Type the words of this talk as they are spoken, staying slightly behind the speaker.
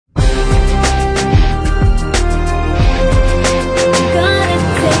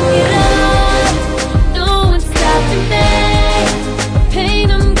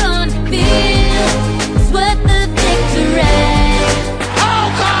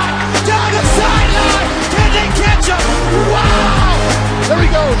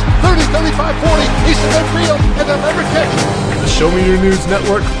goes. 30, 35, 40. He's to midfield, and they'll never catch him. The Show Me Your News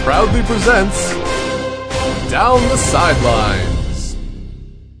Network proudly presents Down the Sidelines.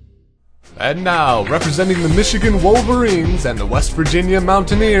 And now, representing the Michigan Wolverines and the West Virginia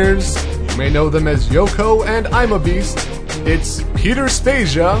Mountaineers, you may know them as Yoko and I'm a Beast, it's Peter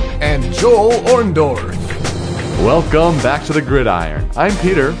Spezia and Joel Orndorff. Welcome back to the Gridiron. I'm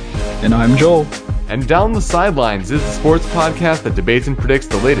Peter. And I'm Joel. And Down the Sidelines is the sports podcast that debates and predicts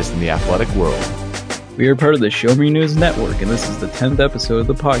the latest in the athletic world. We are part of the Show Me News Network, and this is the 10th episode of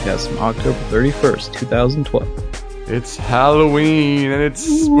the podcast from October 31st, 2012. It's Halloween, and it's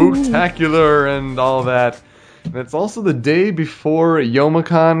spooktacular and all that. And it's also the day before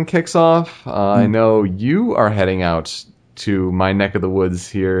Youmacon kicks off. I know you are heading out to my neck of the woods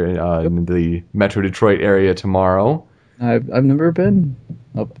here in the Metro Detroit area tomorrow. I've never been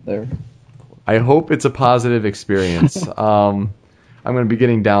up there. I hope it's a positive experience. I'm going to be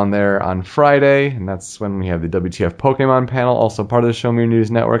getting down there on Friday, and that's when we have the WTF Pokemon panel, also part of the Show Me Your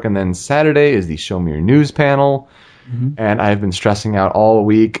News Network. And then Saturday is the Show Me Your News panel. Mm-hmm. And I've been stressing out all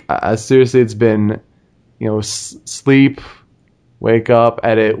week. Seriously, it's been, sleep, wake up,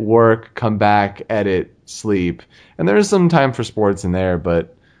 edit, work, come back, edit, sleep. And there's some time for sports in there,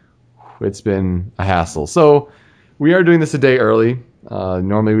 but it's been a hassle. So we are doing this a day early.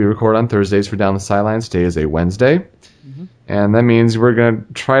 Normally we record on Thursdays for Down the Sidelines. Today is a Wednesday. Mm-hmm. And that means we're going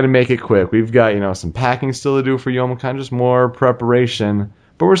to try to make it quick. We've got, some packing still to do for Youmacon, just more preparation.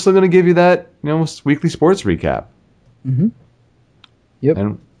 But we're still going to give you that, weekly sports recap. Mm-hmm. Yep.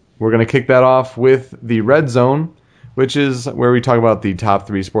 And we're going to kick that off with the Red Zone, which is where we talk about the top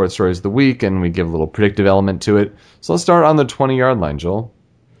 3 sports stories of the week, and we give a little predictive element to it. So let's start on the 20-yard line, Joel.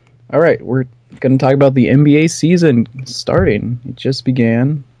 All right, we're going to talk about the NBA season starting. It just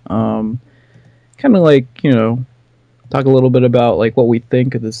began. Kind of like, talk a little bit about like what we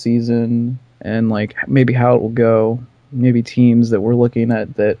think of the season and like maybe how it will go. Maybe teams that we're looking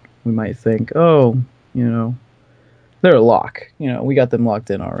at that we might think, they're a lock. We got them locked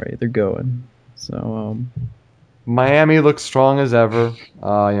in already. They're going. So Miami looks strong as ever.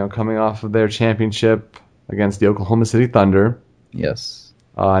 Coming off of their championship against the Oklahoma City Thunder. Yes.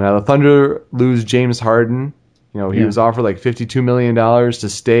 Now the Thunder lose James Harden. He was offered like $52 million to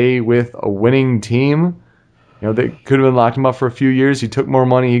stay with a winning team. They could have been locked him up for a few years. He took more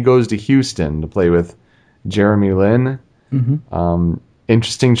money. He goes to Houston to play with Jeremy Lin. Mm-hmm.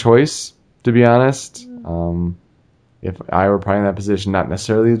 Interesting choice, to be honest. If I were probably in that position, not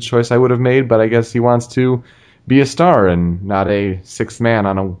necessarily the choice I would have made, but I guess he wants to be a star and not a sixth man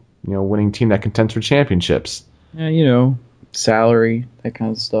on a winning team that contends for championships. Yeah, salary, that kind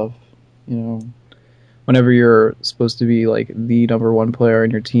of stuff. Whenever you're supposed to be like the number one player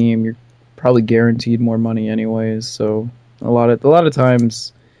on your team, you're probably guaranteed more money anyways. So a lot of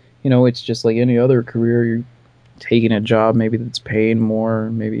times, it's just like any other career. You're taking a job maybe that's paying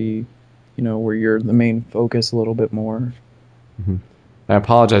more, maybe where you're the main focus a little bit more. Mm-hmm. I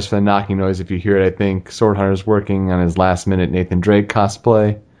apologize for the knocking noise if you hear it. I think Sword Hunter's working on his last minute Nathan Drake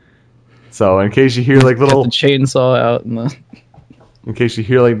cosplay. So in case you hear like little Get the chainsaw out in case you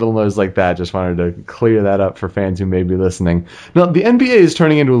hear like little noise like that, just wanted to clear that up for fans who may be listening. Now, the NBA is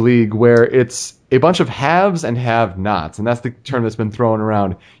turning into a league where it's a bunch of haves and have-nots, and that's the term that's been thrown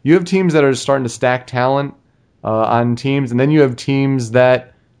around. You have teams that are starting to stack talent on teams, and then you have teams that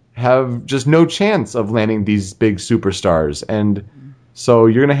have just no chance of landing these big superstars. And so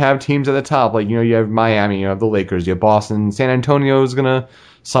you're going to have teams at the top, like, you have Miami, you have the Lakers, you have Boston. San Antonio is going to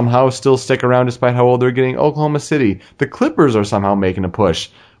somehow still stick around despite how old they're getting. Oklahoma City. The Clippers are somehow making a push.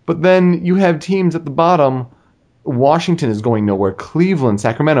 But then you have teams at the bottom. Washington is going nowhere. Cleveland,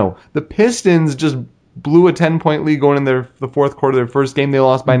 Sacramento. The Pistons just blew a 10-point lead going in the fourth quarter of their first game. They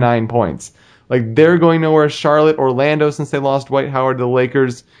lost by 9 points. Like, they're going nowhere. Charlotte, Orlando, since they lost Dwight Howard to the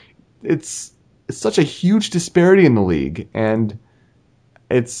Lakers. It's such a huge disparity in the league, and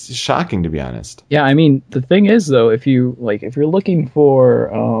it's shocking, to be honest. Yeah, I mean, the thing is, though, if you're looking for,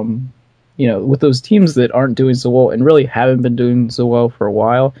 with those teams that aren't doing so well and really haven't been doing so well for a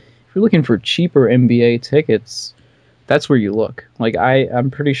while, if you're looking for cheaper NBA tickets, that's where you look. Like, I'm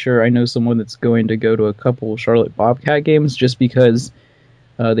pretty sure I know someone that's going to go to a couple Charlotte Bobcat games just because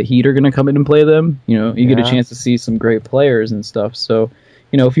the Heat are going to come in and play them. You get a chance to see some great players and stuff. So,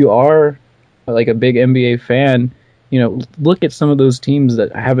 if you are like a big NBA fan, look at some of those teams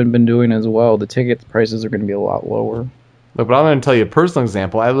that haven't been doing as well. The ticket prices are going to be a lot lower. Look, but I'm going to tell you a personal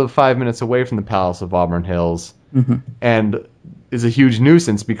example. I live 5 minutes away from the Palace of Auburn Hills, and is a huge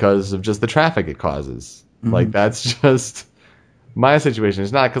nuisance because of just the traffic it causes. Mm-hmm. Like, that's just my situation.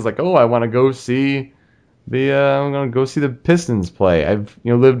 It's not because, like, I want to go see I'm gonna go see the Pistons play. I've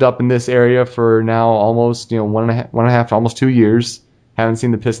lived up in this area for now almost one and a half to almost 2 years. Haven't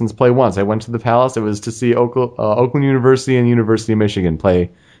seen the Pistons play once. I went to the Palace. It was to see Oakland University and University of Michigan play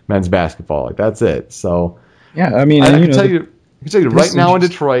men's basketball. Like that's it. So yeah, I mean, I can tell you right now in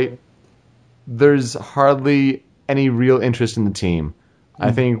Detroit, there's hardly any real interest in the team.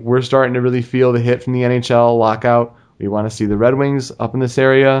 I think we're starting to really feel the hit from the NHL lockout. We want to see the Red Wings up in this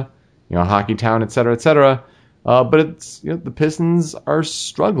area, Hockey Town, et cetera, et cetera. But it's the Pistons are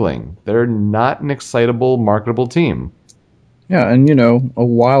struggling. They're not an excitable, marketable team. Yeah, and a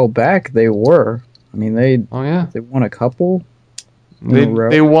while back they were. I mean, they won a couple.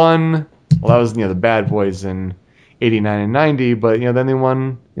 They won. Well, that was the Bad Boys in '89 and '90, but then they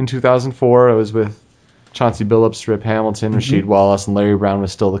won in 2004. It was with Chauncey Billups, Rip Hamilton, Rasheed Wallace, and Larry Brown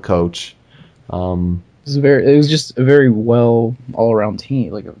was still the coach. It was just a very well all-around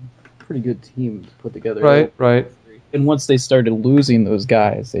team, like a pretty good team put together. Right. And once they started losing those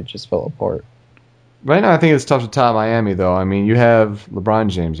guys, it just fell apart. Right now, I think it's tough to top Miami, though. I mean, you have LeBron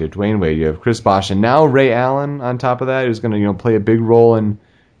James, you have Dwayne Wade, you have Chris Bosh, and now Ray Allen on top of that, who's going to play a big role in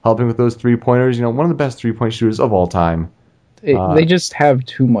helping with those three-pointers. One of the best three-point shooters of all time. They just have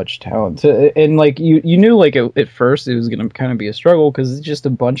too much talent, and you knew at first it was going to kind of be a struggle because it's just a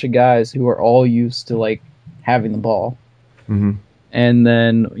bunch of guys who are all used to having the ball, and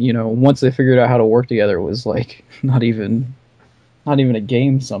then once they figured out how to work together, it was not even a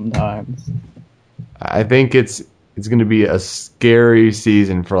game sometimes. I think it's going to be a scary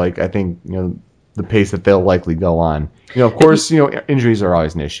season for I think the pace that they'll likely go on. Of course, injuries are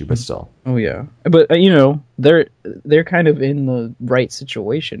always an issue, but still. Oh yeah, but they're kind of in the right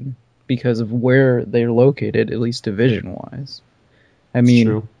situation because of where they're located, at least division-wise. I mean,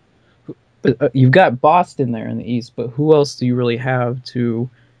 true. But you've got Boston there in the East, but who else do you really have to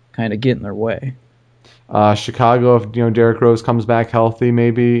kind of get in their way? Chicago, if Derrick Rose comes back healthy,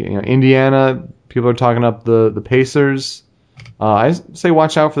 maybe. Indiana, people are talking up the Pacers. I say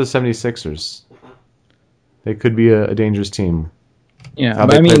watch out for the 76ers. They could be a dangerous team. Yeah, how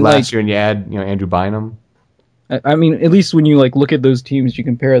they played last year, and you add Andrew Bynum. I mean, at least when you look at those teams, you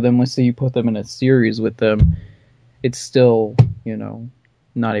compare them. Let's say you put them in a series with them, it's still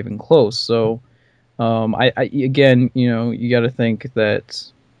not even close. So, I again, you got to think that,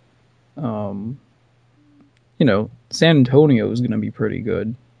 San Antonio is going to be pretty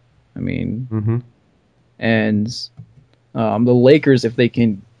good. I mean, and the Lakers, if they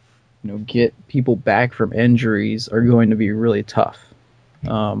can, get people back from injuries, are going to be really tough.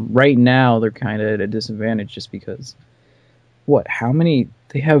 Right now, they're kind of at a disadvantage just because,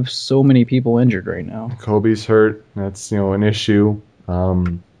 they have so many people injured right now. Kobe's hurt. That's, an issue.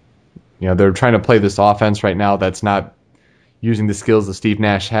 They're trying to play this offense right now that's not using the skills that Steve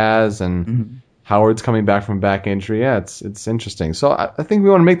Nash has, and Howard's coming back from back injury. Yeah, it's interesting. So I think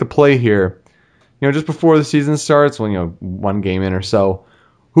we want to make the play here. Just before the season starts, when one game in or so,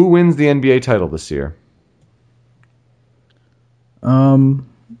 who wins the NBA title this year? I don't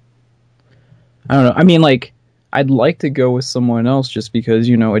know. I mean, I'd like to go with someone else just because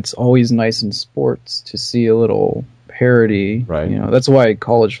it's always nice in sports to see a little parity. Right. That's why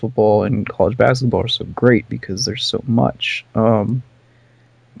college football and college basketball are so great because there's so much.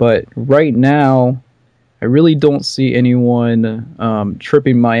 But right now, I really don't see anyone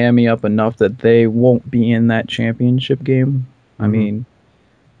tripping Miami up enough that they won't be in that championship game. I mean,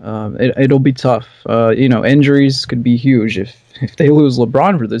 it'll be tough. Injuries could be huge. If they lose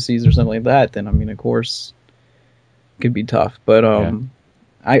LeBron for the season or something like that, then of course, it could be tough. But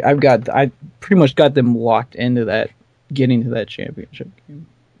I pretty much got them locked into that, getting to that championship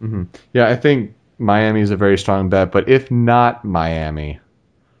game. Yeah, I think Miami is a very strong bet. But if not Miami,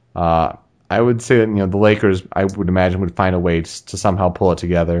 I would say that the Lakers, I would imagine, would find a way to somehow pull it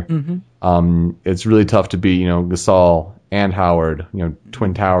together. It's really tough to beat Gasol and Howard,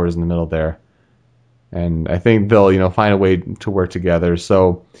 twin towers in the middle there, and I think they'll find a way to work together.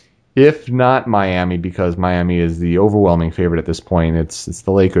 So if not Miami, because Miami is the overwhelming favorite at this point, it's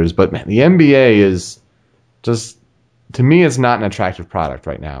the Lakers. But man, the NBA is just, to me, it's not an attractive product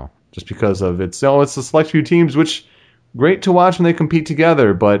right now, just because of it's a select few teams, which great to watch when they compete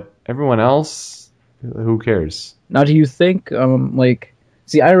together, but everyone else, who cares? Now, do you think,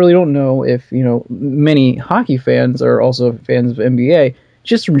 see, I really don't know if, many hockey fans are also fans of NBA.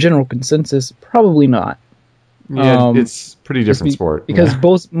 Just from general consensus, probably not. Yeah, it's pretty different sport. Because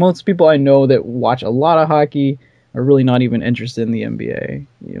most people I know that watch a lot of hockey are really not even interested in the NBA,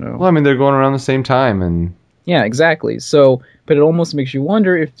 Well, I mean, they're going around the same time, and Yeah, exactly. So, but it almost makes you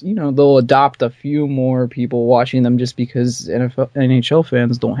wonder if, they'll adopt a few more people watching them just because NHL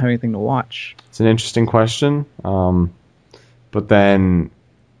fans don't have anything to watch. It's an interesting question. But then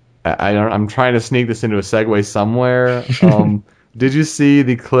I'm trying to sneak this into a segue somewhere. Did you see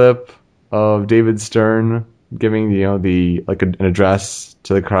the clip of David Stern giving an address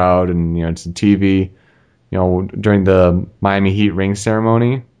to the crowd and to TV, during the Miami Heat ring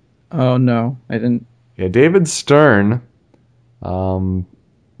ceremony? Oh no, I didn't. Yeah, David Stern,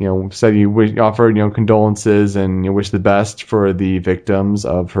 said he offered condolences and wish the best for the victims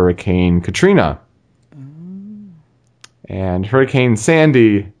of Hurricane Katrina. And Hurricane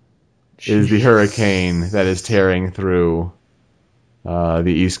Sandy is the hurricane that is tearing through the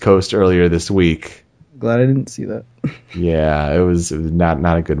East Coast earlier this week. Glad I didn't see that. Yeah, it was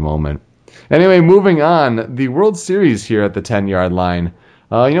not a good moment. Anyway, moving on, the World Series here at the 10-yard line.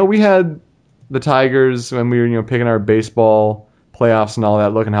 We had the Tigers when we were picking our baseball playoffs and all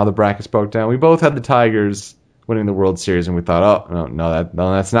that, looking how the brackets broke down. We both had the Tigers winning the World Series, and we thought, oh no,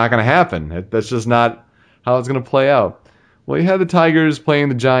 that's not going to happen. That's just not how it's going to play out. Well, you had the Tigers playing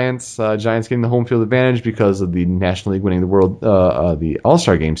the Giants. Giants getting the home field advantage because of the National League winning the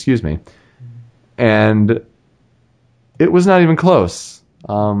All-Star game, excuse me. And it was not even close.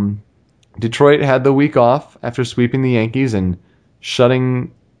 Detroit had the week off after sweeping the Yankees and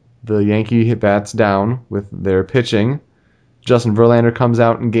shutting the Yankee bats down with their pitching. Justin Verlander comes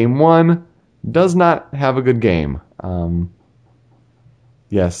out in Game 1, does not have a good game.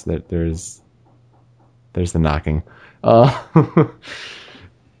 Yes, there's the knocking.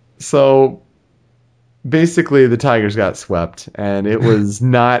 So basically the Tigers got swept, and it was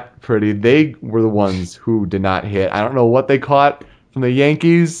not pretty. They were the ones who did not hit. I don't know what they caught from the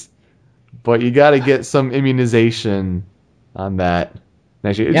Yankees, but you got to get some immunization on that.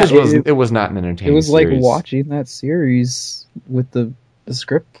 Actually, it was not an entertaining. It was series. like watching that series with the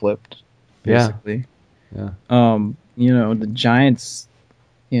script flipped, basically. Yeah. The Giants,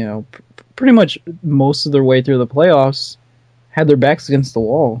 pretty much most of their way through the playoffs had their backs against the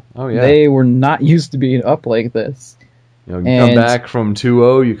wall. Oh, yeah. They were not used to being up like this. You come back from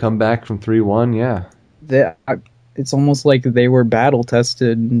 2-0, you come back from 3-1, yeah. It's almost like they were battle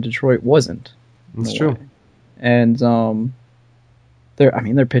tested and Detroit wasn't. That's true. And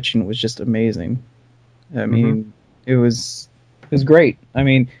their pitching was just amazing. I mean, it was great. I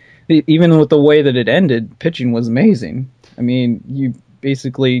mean, even with the way that it ended, pitching was amazing. I mean, you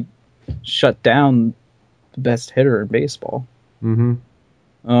basically shut down the best hitter in baseball.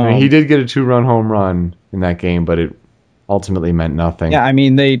 Mm-hmm. He did get a 2-run home run in that game, but it ultimately meant nothing. Yeah, I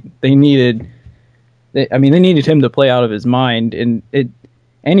mean they needed him to play out of his mind, and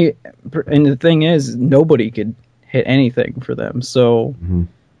the thing is, nobody could hit anything for them. So, I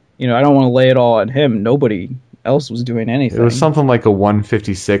don't want to lay it all on him. Nobody else was doing anything. It was something like a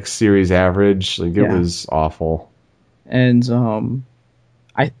 156 series average. Like it was awful. And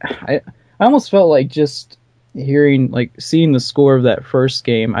I almost felt like just seeing the score of that first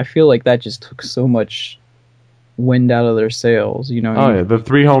game, I feel like that just took so much wind out of their sails. The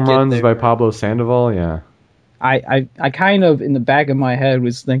 3 home runs by Pablo Sandoval, yeah. I kind of, in the back of my head,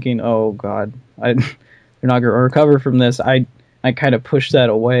 was thinking, oh, God, they're not going to recover from this. I kind of pushed that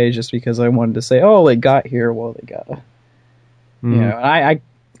away just because I wanted to say, oh, they got here. Well, they got to. And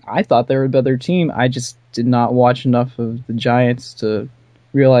I thought they were a better team. I just did not watch enough of the Giants to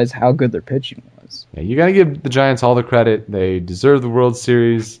realize how good their pitching was. Yeah, you got to give the Giants all the credit. They deserve the World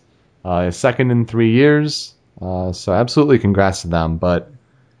Series, second in 3 years. So absolutely congrats to them. But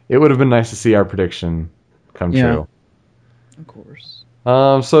it would have been nice to see our prediction come true. Of course.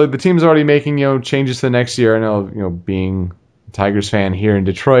 So the team's already making changes to the next year. I know being a Tigers fan here in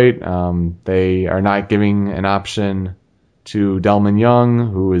Detroit, they are not giving an option to Delman Young,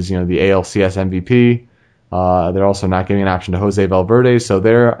 who is the ALCS MVP. They're also not giving an option to Jose Valverde, so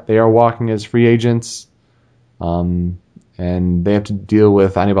they are walking as free agents. And they have to deal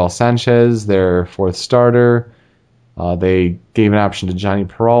with Anibal Sanchez, their 4th starter. They gave an option to Johnny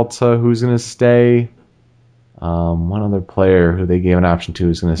Peralta, who's going to stay. One other player who they gave an option to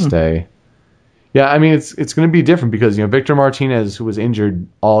is going to stay. Yeah, I mean, it's going to be different because Victor Martinez, who was injured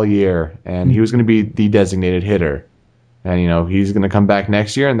all year, and he was going to be the designated hitter. And, he's going to come back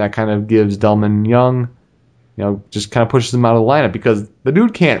next year, and that kind of gives Delman Young, just kind of pushes him out of the lineup because the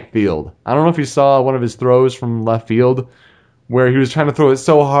dude can't field. I don't know if you saw one of his throws from left field where he was trying to throw it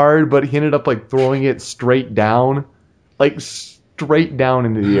so hard, but he ended up throwing it straight down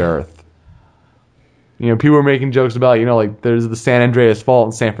into the earth. People were making jokes about, there's the San Andreas Fault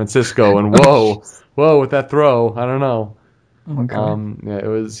in San Francisco, and whoa, with that throw, I don't know. Okay.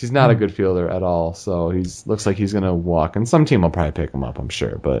 Yeah, he's not a good fielder at all, so looks like he's gonna walk, and some team will probably pick him up, I'm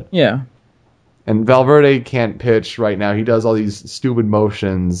sure. But Yeah. and Valverde can't pitch right now. He does all these stupid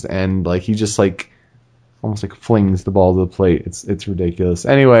motions, and like he just like almost like flings the ball to the plate. It's ridiculous.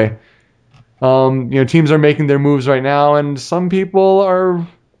 Anyway, teams are making their moves right now, and some people are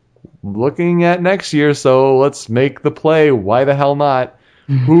looking at next year. So let's make the play. Why the hell not?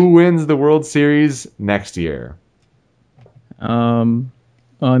 Who wins the World Series next year? Well,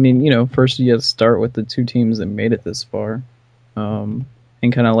 I mean, first you have to start with the two teams that made it this far, and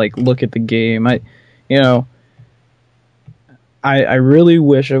kind of like look at the game. I really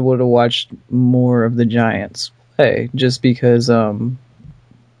wish I would have watched more of the Giants play, just because,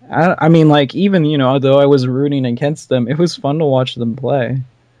 I mean, like, even, although I was rooting against them, it was fun to watch them play.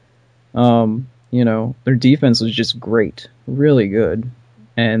 Their defense was just great, really good,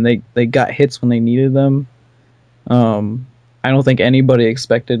 and they got hits when they needed them. I don't think anybody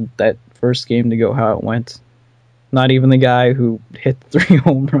expected that first game to go how it went. Not even the guy who hit 3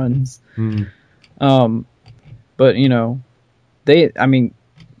 home runs. But, I don't know.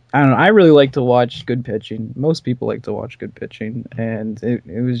 I really like to watch good pitching. Most people like to watch good pitching. And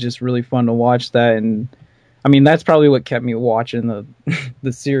it was just really fun to watch that. And, I mean, that's probably what kept me watching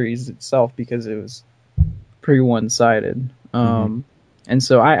the series itself, because it was pretty one-sided. And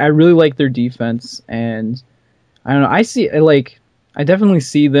so I really like their defense. And I don't know. I definitely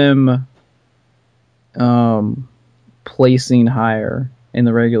see them placing higher in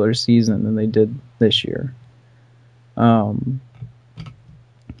the regular season than they did this year.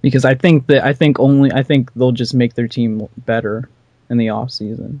 Because I think they'll just make their team better in the off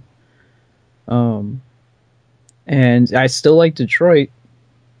season. And I still like Detroit.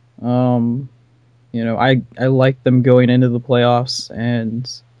 I like them going into the playoffs, and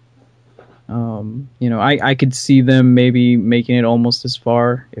I could see them maybe making it almost as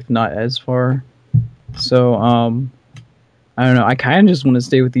far, if not as far. So, I don't know. I kind of just want to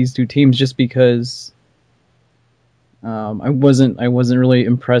stay with these two teams, just because I wasn't really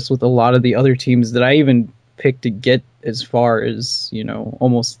impressed with a lot of the other teams that I even picked to get as far as,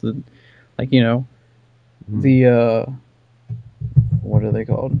 almost the what are they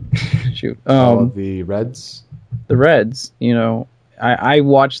called? Shoot. The Reds. The Reds. I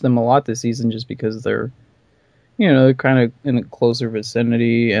watched them a lot this season, just because they're kind of in a closer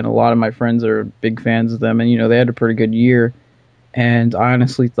vicinity, and a lot of my friends are big fans of them, and they had a pretty good year. And I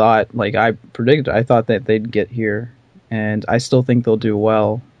honestly thought, I thought that they'd get here, and I still think they'll do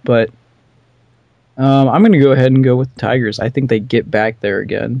well. But I'm going to go ahead and go with the Tigers. I think they get back there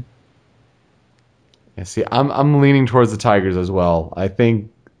again. Yeah, see, I'm leaning towards the Tigers as well. I think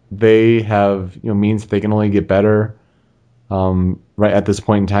they have means that they can only get better. Right at this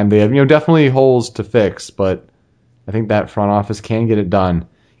point in time, they have definitely holes to fix, but I think that front office can get it done.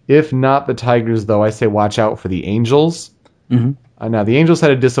 If not the Tigers, though, I say watch out for the Angels. Now, the Angels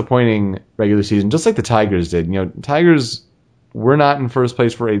had a disappointing regular season, just like the Tigers did. Tigers were not in first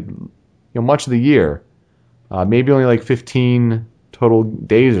place for much of the year. Maybe only 15 total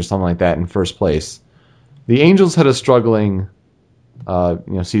days or something like that in first place. The Angels had a struggling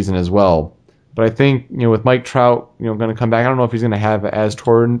season as well. But I think, with Mike Trout, going to come back, I don't know if he's going to have as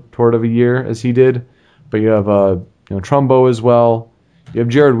torrid of a year as he did. But you have, Trumbo as well. You have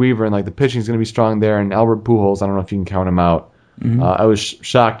Jared Weaver, and the pitching is going to be strong there. And Albert Pujols, I don't know if you can count him out. I was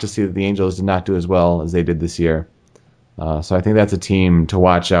shocked to see that the Angels did not do as well as they did this year. So I think that's a team to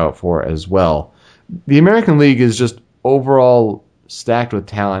watch out for as well. The American League is just overall stacked with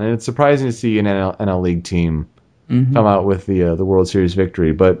talent, and it's surprising to see an NL League team come out with the World Series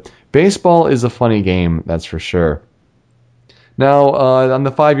victory. But baseball is a funny game, that's for sure. Now, on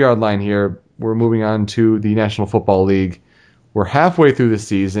the 5-yard line here, we're moving on to the National Football League. We're halfway through the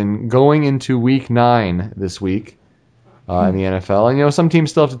season, going into Week 9 this week in the NFL. And, some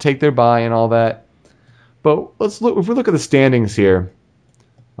teams still have to take their bye and all that. But let's look. If we look at the standings here,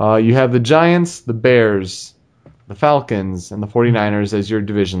 you have the Giants, the Bears, the Falcons, and the 49ers as your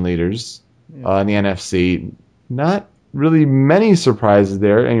division leaders in the NFC. Not really many surprises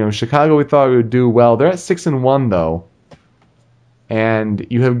there. And, Chicago, we thought would do well. They're at 6-1 though, and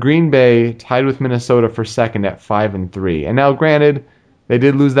you have Green Bay tied with Minnesota for second at 5-3. And now, granted, they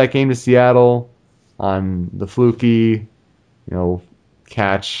did lose that game to Seattle on the fluky,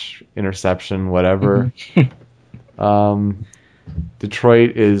 catch, interception, whatever.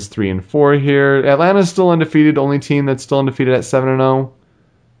 Detroit is 3-4 here. Atlanta's still undefeated, only team that's still undefeated at 7-0.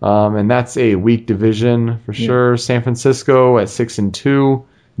 And that's a weak division for sure. San Francisco at 6-2,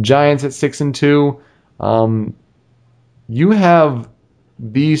 Giants at 6-2. You have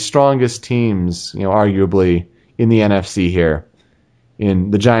the strongest teams, arguably in the NFC here.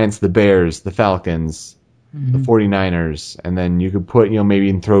 In the Giants, the Bears, the Falcons, the 49ers, and then you could put, maybe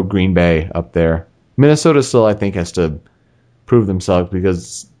even throw Green Bay up there. Minnesota still, I think, has to prove themselves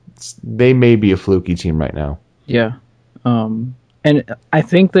because they may be a fluky team right now. Yeah. And I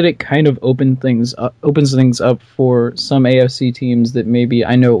think that it kind of opens things up for some AFC teams that maybe,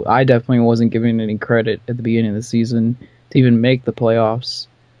 I know I definitely wasn't giving any credit at the beginning of the season to even make the playoffs.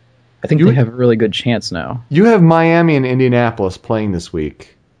 I think they have a really good chance now. You have Miami and Indianapolis playing this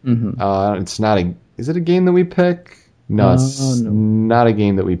week. Mm-hmm. It's not is it a game that we pick? No, it's not a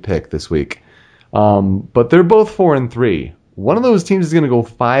game that we pick this week. But they're both 4-3. One of those teams is going to go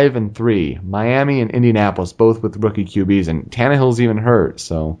 5-3. Miami and Indianapolis, both with rookie QBs, and Tannehill's even hurt.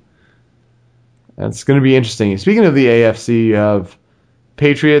 So that's going to be interesting. Speaking of the AFC, you have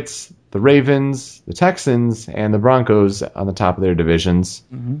Patriots, the Ravens, the Texans, and the Broncos on the top of their divisions.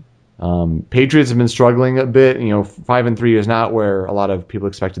 Mm-hmm. Patriots have been struggling a bit. 5-3 is not where a lot of people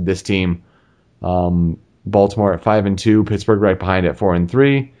expected this team. Baltimore at 5-2, Pittsburgh right behind at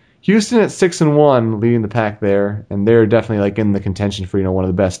 4-3. Houston at 6-1, leading the pack there, and they're definitely in the contention for one of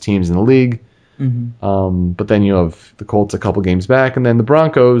the best teams in the league. Mm-hmm. But then you have the Colts a couple games back, and then the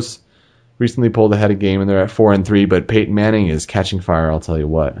Broncos recently pulled ahead a game, and they're at 4-3. But Peyton Manning is catching fire. I'll tell you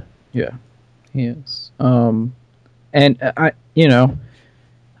what. Yeah, he is. And I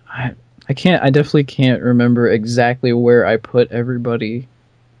definitely can't remember exactly where I put everybody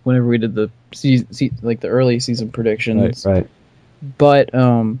whenever we did the the early season predictions. Right. But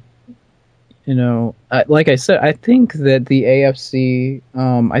like I said, I think that the AFC.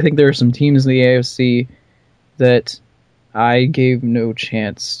 I think there are some teams in the AFC that I gave no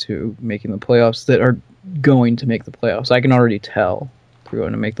chance to making the playoffs that are going to make the playoffs. I can already tell they're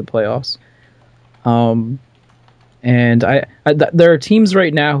going to make the playoffs. And there are teams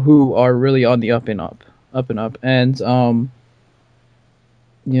right now who are really on the up and up. And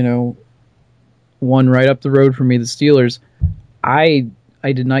one right up the road for me, the Steelers. I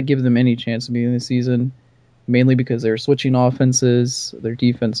did not give them any chance to be in the season, mainly because they were switching offenses. Their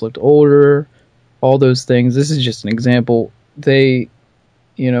defense looked older, all those things. This is just an example. They're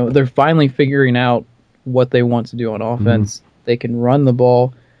finally figuring out what they want to do on offense. Mm-hmm. They can run the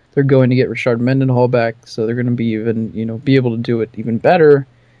ball. They're going to get Rashard Mendenhall back, so they're going to be even, be able to do it even better.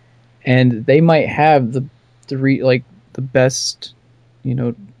 And they might have the best,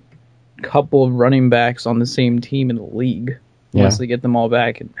 couple of running backs on the same team in the league once they get them all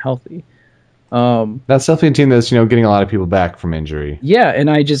back and healthy. That's definitely a team that's, getting a lot of people back from injury. Yeah, and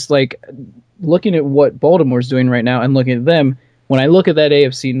I just looking at what Baltimore's doing right now and looking at them. When I look at that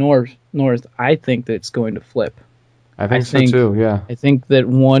AFC North, I think that it's going to flip. I think so too, yeah. I think that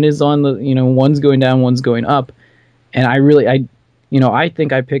one is on the, one's going down, one's going up. And I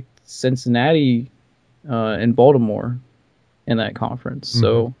think I picked Cincinnati and Baltimore in that conference. Mm-hmm.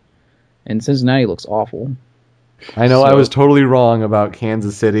 So, and Cincinnati looks awful. I know I was totally wrong about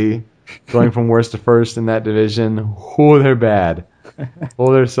Kansas City going from worst to first in that division. Oh, they're bad.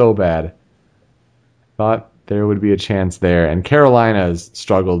 Oh, they're so bad. Thought there would be a chance there. And Carolina's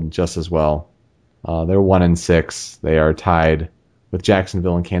struggled just as well. They're 1-6. They are tied with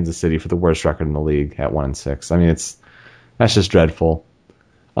Jacksonville and Kansas City for the worst record in the league at 1-6. I mean, that's just dreadful.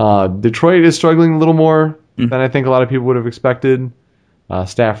 Detroit is struggling a little more than I think a lot of people would have expected.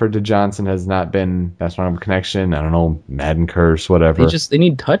 Stafford to Johnson has not been that strong of a connection. I don't know, Madden curse, whatever. They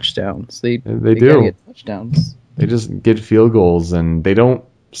need touchdowns. They do gotta get touchdowns. They just get field goals, and they don't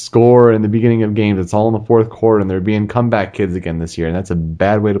score in the beginning of games. It's all in the fourth quarter, and they're being comeback kids again this year, and that's a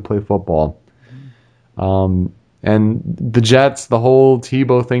bad way to play football. And the Jets, the whole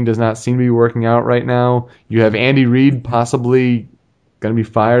Tebow thing does not seem to be working out right now. You have Andy Reid possibly going to be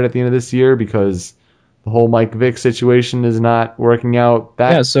fired at the end of this year because the whole Mike Vick situation is not working out.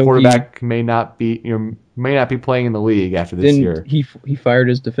 That quarterback may not be playing in the league after this year. He fired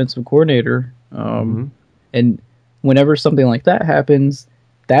his defensive coordinator. And whenever something like that happens,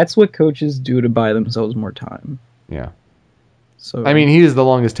 that's what coaches do to buy themselves more time. Yeah. So I mean, he is the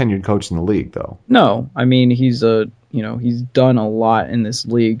longest tenured coach in the league, though. No, I mean he's done a lot in this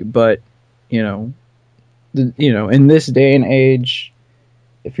league, but in this day and age,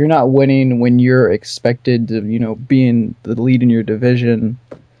 if you're not winning when you're expected to be in the lead in your division,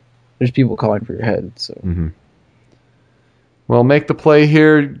 there's people calling for your head. So. Mm-hmm. Well, make the play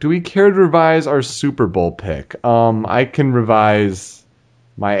here. Do we care to revise our Super Bowl pick? I can revise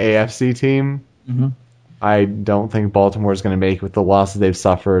my AFC team. Mm-hmm. I don't think Baltimore is going to make it with the losses they've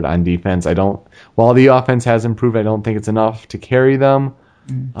suffered on defense. While the offense has improved, I don't think it's enough to carry them.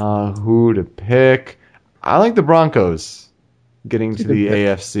 Who to pick? I like the Broncos getting to the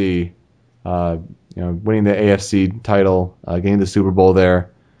AFC winning the AFC title, getting the Super Bowl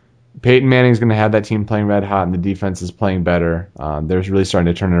there. Peyton Manning's going to have that team playing red hot, and the defense is playing better. They're really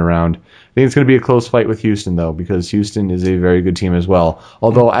starting to turn it around. I think it's going to be a close fight with Houston, though, because Houston is a very good team as well.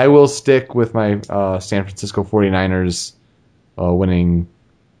 Although I will stick with my San Francisco 49ers winning,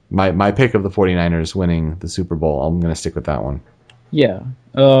 my pick of the 49ers winning the Super Bowl. I'm going to stick with that one. Yeah.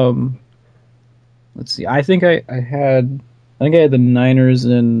 Let's see. I think I had the Niners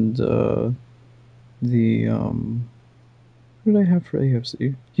and the who did I have for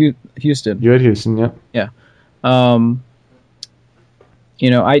AFC? Houston. You had Houston, yeah. Yeah.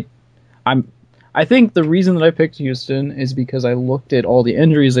 I think the reason that I picked Houston is because I looked at all the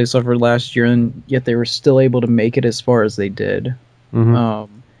injuries they suffered last year, and yet they were still able to make it as far as they did.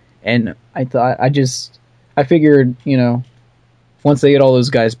 Mm-hmm. And I figured, once they get all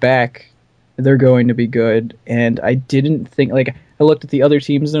those guys back, they're going to be good. And I didn't think, I looked at the other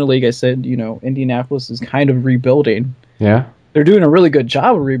teams in their league. I said, Indianapolis is kind of rebuilding. Yeah. They're doing a really good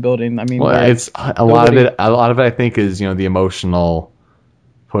job of rebuilding. I mean, it's a lot of it. I think is the emotional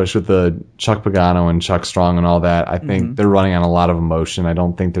push with the Chuck Pagano and Chuck Strong and all that. I think they're running on a lot of emotion. I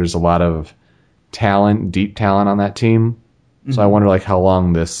don't think there's a lot of deep talent on that team. So I wonder how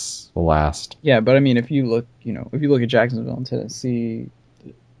long this will last. Yeah, but I mean, if you look at Jacksonville and Tennessee,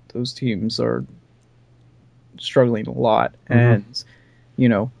 those teams are struggling a lot, and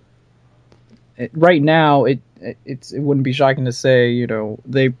right now it wouldn't be shocking to say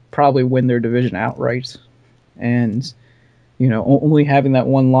they probably win their division outright, and only having that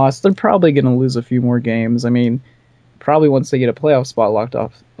one loss, they're probably going to lose a few more games. I mean, probably once they get a playoff spot locked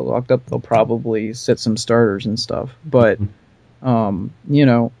up, they'll probably sit some starters and stuff. But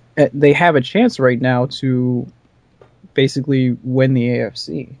they have a chance right now to basically win the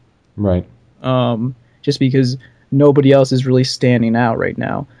AFC. Right. Just because nobody else is really standing out right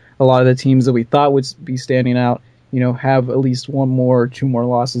now. A lot of the teams that we thought would be standing out, have at least one more or two more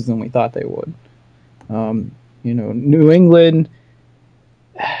losses than we thought they would. New England,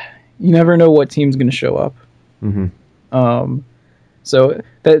 you never know what team's going to show up. Mm-hmm. So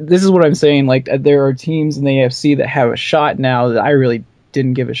this is what I'm saying. There are teams in the AFC that have a shot now that I really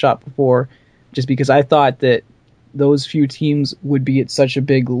didn't give a shot before, just because I thought that those few teams would be at such a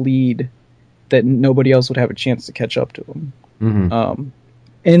big lead that nobody else would have a chance to catch up to them. Mm-hmm.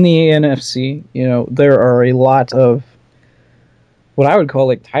 In the NFC, there are a lot of what I would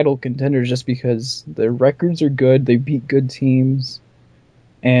call title contenders, just because their records are good, they beat good teams,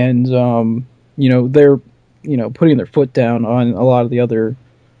 and they're putting their foot down on a lot of the other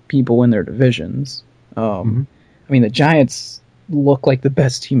people in their divisions. I mean, the Giants look like the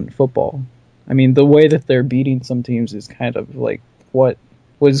best team in football. I mean, the way that they're beating some teams is kind of what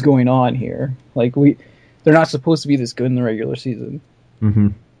is going on here? They're not supposed to be this good in the regular season. Mm-hmm.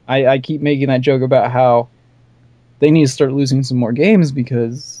 I keep making that joke about how they need to start losing some more games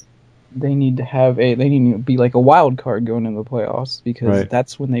because they need to be like a wild card going into the playoffs, because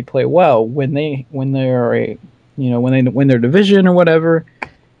that's when they play well. When they win their division or whatever,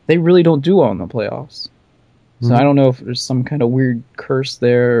 they really don't do well in the playoffs. So I don't know if there's some kind of weird curse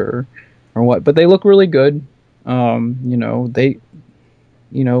there or what, but they look really good.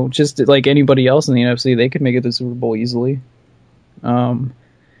 Just like anybody else in the NFC, they could make it to the Super Bowl easily.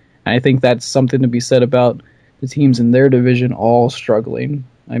 I think that's something to be said about the teams in their division all struggling.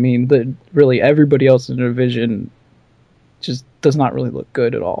 I mean, really everybody else in the division just does not really look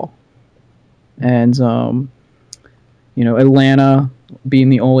good at all. And, Atlanta being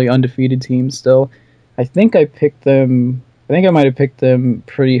the only undefeated team still, I think I might have picked them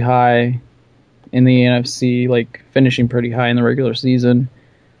pretty high in the NFC, finishing pretty high in the regular season.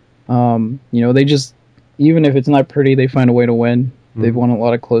 They just, even if it's not pretty, they find a way to win. They've won a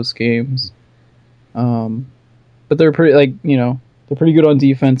lot of close games. But they're pretty, they're pretty good on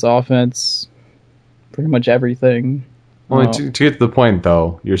defense, offense, pretty much everything. Well, to get to the point,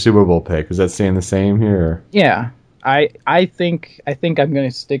 though, your Super Bowl pick, is that staying the same here? Yeah. I think I'm going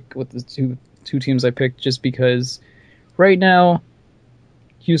to stick with the two teams I picked, just because right now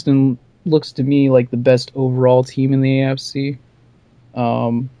Houston looks to me like the best overall team in the AFC.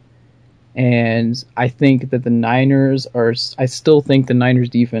 And I think that I still think the Niners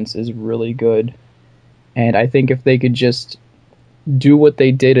defense is really good. And I think if they could just do what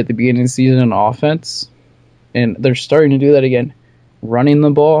they did at the beginning of the season on offense, and they're starting to do that again, running the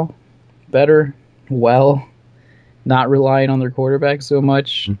ball better, not relying on their quarterback so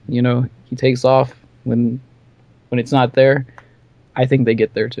much. He takes off when it's not there. I think they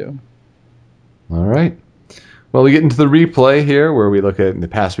get there too. All right. Well, we get into the replay here, where we look at the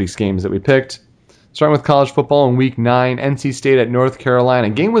past week's games that we picked. Starting with college football in Week 9, NC State at North Carolina.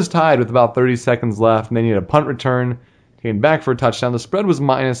 Game was tied with about 30 seconds left, and they needed a punt return. Came back for a touchdown. The spread was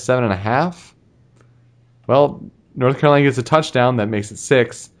minus 7.5. Well, North Carolina gets a touchdown. That makes it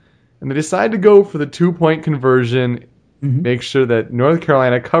 6. And they decide to go for the 2-point conversion. Make sure that North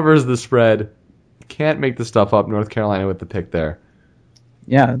Carolina covers the spread. Can't make the stuff up. North Carolina with the pick there.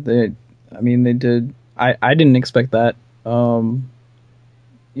 Yeah, they did. I didn't expect that.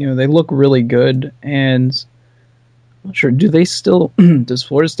 They look really good, and I'm not sure. Do they still? Does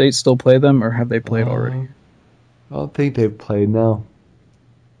Florida State still play them, or have they played already? I don't think they've played now.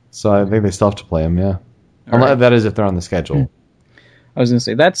 So I think they still have to play them. Yeah, Right. That is if they're on the schedule. I was going to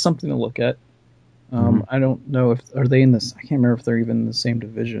say that's something to look at. I don't know if are they in this. I can't remember if they're even in the same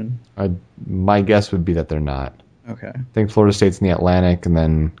division. My guess would be that they're not. Okay. I think Florida State's in the Atlantic, and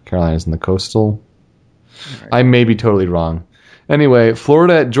then Carolina's in the Coastal. Right. I may be totally wrong. Anyway,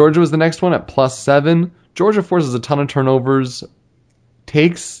 Florida at Georgia was the next one at +7. Georgia forces a ton of turnovers,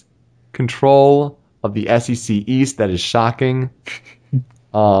 takes control of the SEC East. That is shocking.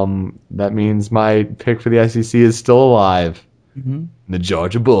 That means my pick for the SEC is still alive. The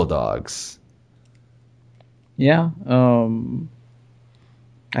Georgia Bulldogs. Yeah.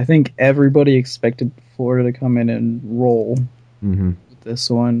 I think everybody expected Florida to come in and roll with this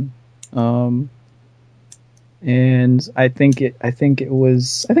one. And I think they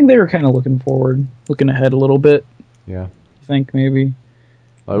were kind of looking ahead a little bit. Yeah. I think maybe.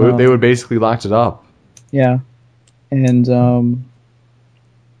 They would basically locked it up. Yeah. And you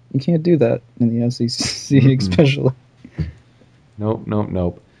can't do that in the SEC, especially.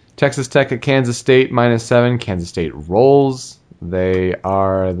 Nope. Texas Tech at Kansas State -7. Kansas State rolls. They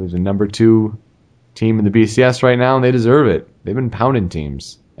are the number 2 team in the BCS right now, and they deserve it. They've been pounding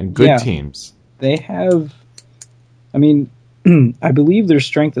teams and good teams. They have. I mean, I believe their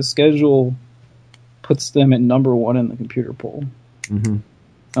strength of schedule puts them at number 1 in the computer poll.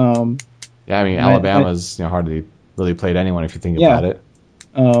 Alabama's hardly really played anyone if you think about it.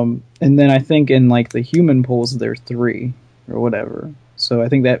 And then I think in like the human polls they're 3 or whatever. So I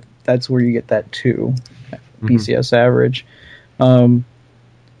think that's where you get that 2 BCS average. The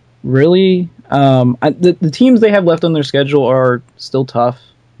teams they have left on their schedule are still tough.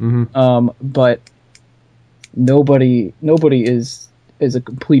 But nobody is a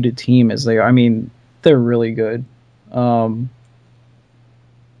completed team as they are. I mean, they're really good. They're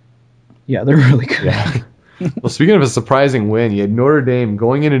really good. Yeah. Well, speaking of a surprising win, you had Notre Dame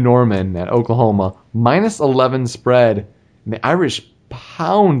going into Norman at Oklahoma, -11 spread, and the Irish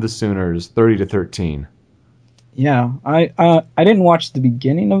pound the Sooners 30-13. Yeah, I didn't watch the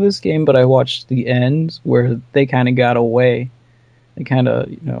beginning of this game, but I watched the end where they kind of got away. They kind of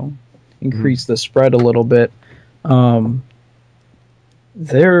increased the spread a little bit.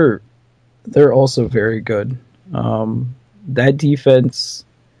 They're also very good. That defense.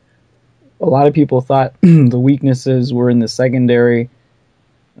 A lot of people thought the weaknesses were in the secondary.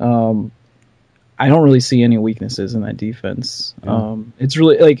 I don't really see any weaknesses in that defense. It's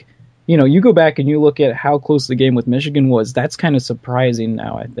really you go back and you look at how close the game with Michigan was. That's kind of surprising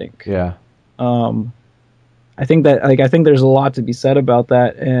now, I think. Yeah. I think there's a lot to be said about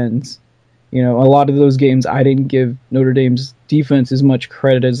that, and a lot of those games I didn't give Notre Dame's defense as much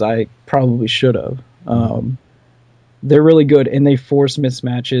credit as I probably should have. They're really good, and they force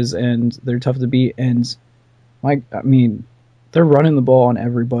mismatches, and they're tough to beat. And they're running the ball on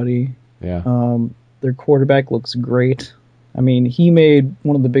everybody. Yeah. Their quarterback looks great. I mean, he made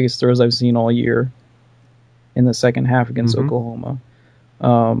one of the biggest throws I've seen all year in the second half against Oklahoma.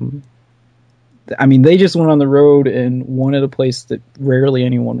 They just went on the road and won at a place that rarely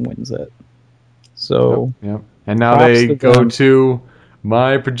anyone wins at. So, yep. And now they go to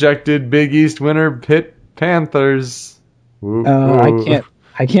my projected Big East winner, Pitt Panthers.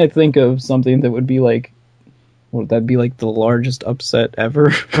 I can't think of something that would be like. Would that be like the largest upset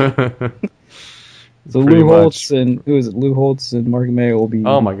ever? So Lou Holtz and Lou Holtz and Mark Mayo will be.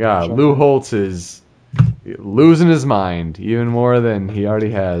 Oh my God, Lou Holtz is losing his mind even more than he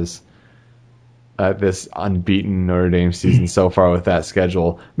already has at this unbeaten Notre Dame season so far with that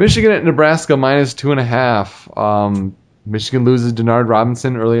schedule. Michigan at Nebraska -2.5. Michigan loses Denard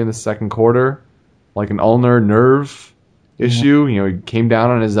Robinson early in the second quarter, like an ulnar nerve issue. He came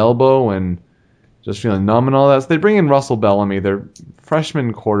down on his elbow and just feeling numb and all that. So they bring in Russell Bellamy, their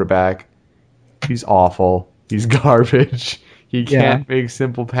freshman quarterback. He's awful. He's garbage. He can't make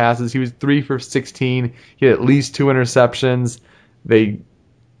simple passes. He was 3 for 16. He had at least 2 interceptions. They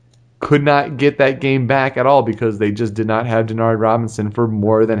could not get that game back at all because they just did not have Denard Robinson for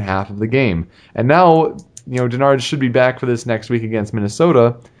more than half of the game. And now, Denard should be back for this next week against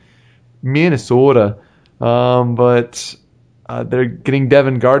Minnesota. Minnesota. But they're getting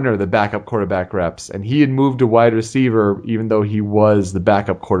Devin Gardner, the backup quarterback reps, and he had moved to wide receiver even though he was the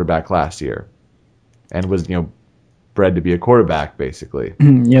backup quarterback last year and was, bred to be a quarterback, basically.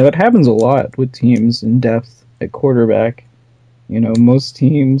 Yeah, that happens a lot with teams in depth at quarterback. Most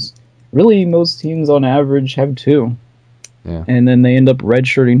teams on average have two. Yeah. And then they end up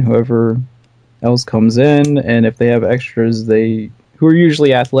redshirting whoever else comes in, and if they have extras, who are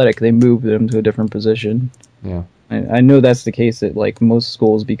usually athletic, they move them to a different position. Yeah. I know that's the case at like most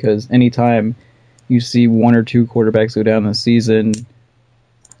schools, because anytime you see one or two quarterbacks go down the season,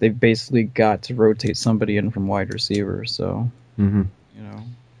 they've basically got to rotate somebody in from wide receiver. So,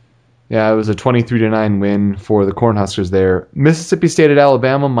 Yeah, it was a 23-9 win for the Cornhuskers there. Mississippi State at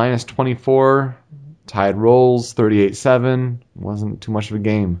Alabama, -24. Tied rolls, 38-7. Wasn't too much of a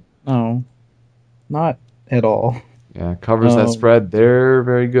game. No, not at all. Yeah, covers that spread. They're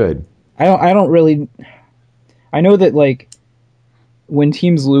very good. I don't really... I know that, like, when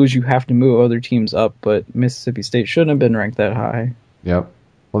teams lose, you have to move other teams up, but Mississippi State shouldn't have been ranked that high. Yep.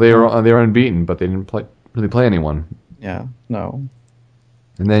 Well, they were unbeaten, but they didn't really play anyone. Yeah, no.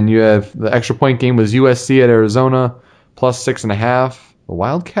 And then you have the extra point game was USC at Arizona, +6.5. The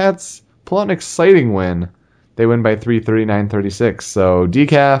Wildcats pull out an exciting win. They win by 3, 39-36. So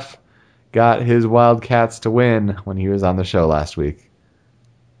Decaf got his Wildcats to win when he was on the show last week.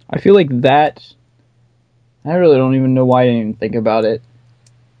 I feel like that... I really don't even know why I didn't even think about it.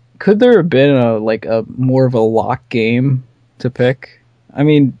 Could there have been a more of a lock game to pick? I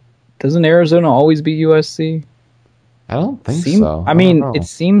mean, doesn't Arizona always beat USC? I don't think so. I mean, it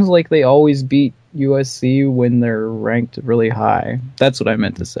seems like they always beat USC when they're ranked really high. That's what I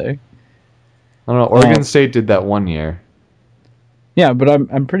meant to say. I don't know. Oregon State did that one year. Yeah, but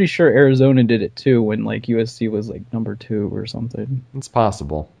I'm pretty sure Arizona did it too when like USC was like number 2 or something. It's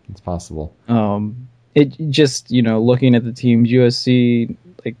possible. It just, looking at the teams, USC,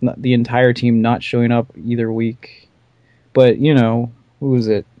 like the entire team not showing up either week. But, who was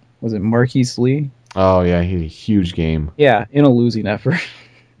it? Was it Marquise Lee? Oh, yeah, he had a huge game. Yeah, in a losing effort.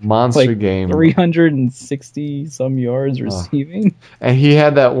 Monster game. 360 some yards receiving. And he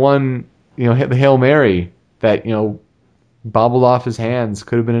had that one, hit the Hail Mary that, bobbled off his hands.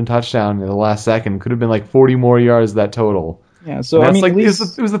 Could have been a touchdown in the last second. Could have been like 40 more yards that total. Yeah, so I mean, it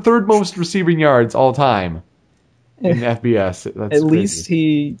was the third most receiving yards all time in FBS. That's at least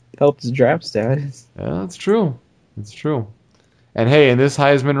he helped his draft status. Yeah, that's true. It's true. And hey, in this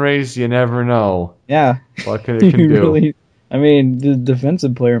Heisman race, you never know. Yeah, what it can do. I mean, the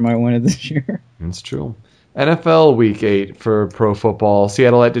defensive player might win it this year. It's true. NFL Week 8 for pro football.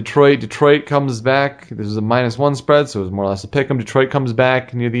 Seattle at Detroit. Detroit comes back. This is a -1 spread, so it was more or less a pick 'em. Detroit comes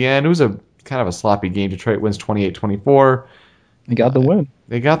back near the end. It was a kind of a sloppy game. Detroit wins 28-24. They got the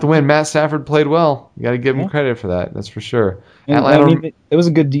win. Matt Stafford played well. You got to give him credit for that. That's for sure. And, it was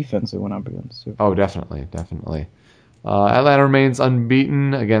a good defense it went up against, too. Oh, definitely. Atlanta remains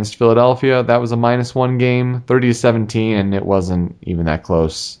unbeaten against Philadelphia. That was a -1 game, 30-17, and it wasn't even that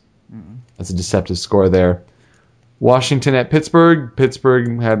close. That's a deceptive score there. Washington at Pittsburgh.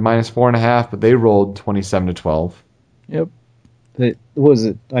 Pittsburgh had -4.5, but they rolled 27-12. Yep. What was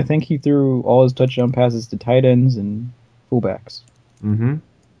it? I think he threw all his touchdown passes to tight ends and fullbacks. Mm-hmm.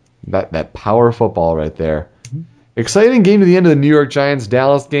 That power football right there. Mm-hmm. Exciting game to the end of the New York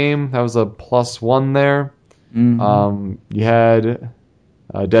Giants-Dallas game. That was a +1 there. Mm-hmm. You had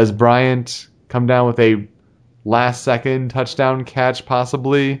Des Bryant come down with a last-second touchdown catch,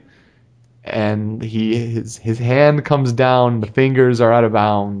 possibly, and his hand comes down. The fingers are out of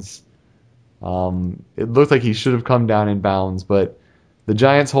bounds. It looked like he should have come down in bounds, but the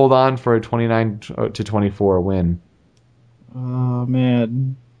Giants hold on for a 29-24 win. Oh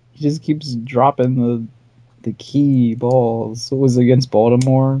man, he just keeps dropping the key balls. What was it against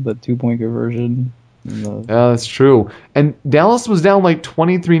Baltimore? The 2-point conversion. Yeah, that's true. And Dallas was down like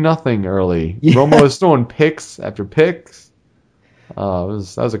 23-0 early. Yeah. Romo was throwing picks after picks. That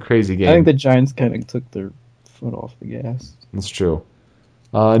was a crazy game. I think the Giants kind of took their foot off the gas. That's true.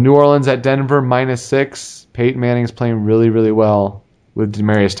 New Orleans at Denver -6. Peyton Manning's playing really, really well with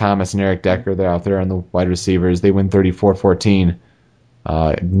Demaryius Thomas and Eric Decker. They're out there on the wide receivers. They win 34-14.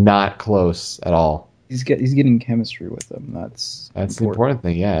 Not close at all. He's getting chemistry with them. That's the important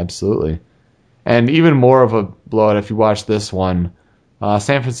thing. Yeah, absolutely. And even more of a blowout if you watch this one.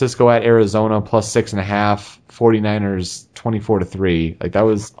 San Francisco at Arizona +6.5. 49ers 24-3. Like that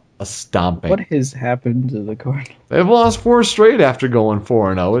was a stomping. What has happened to the Cardinals? They've lost 4 straight after going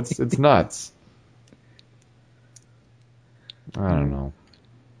 4-0. It's nuts. I don't know.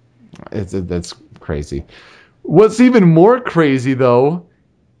 That's crazy. What's even more crazy though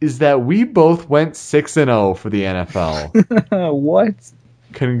is that we both went 6-0 for the NFL. What?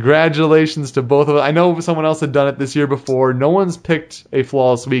 Congratulations to both of us. I know someone else had done it this year before. No one's picked a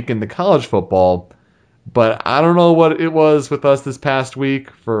flawless week in the college football, but I don't know what it was with us this past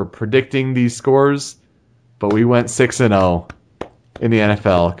week for predicting these scores, but we went 6-0 in the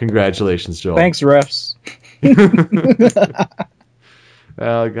NFL. Congratulations, Joel. Thanks, refs.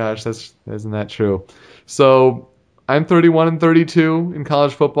 Oh gosh, isn't that true? So I'm 31-32 in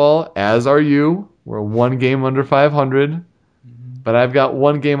college football, as are you. We're one game under 500. But I've got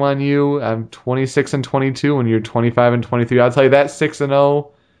one game on you. I'm 26-22, and you're 25-23. I'll tell you that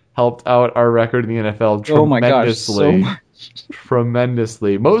 6-0 helped out our record in the NFL tremendously. Oh my gosh, so much.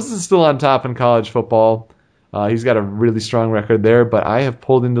 Tremendously. Moses is still on top in college football. He's got a really strong record there, but I have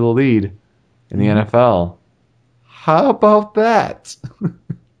pulled into the lead in the NFL. How about that?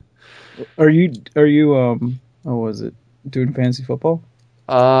 Are you what was it? Doing fantasy football?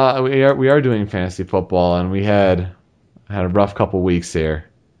 We are doing fantasy football, and we had a rough couple weeks here.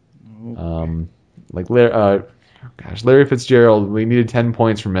 Larry Fitzgerald, we needed 10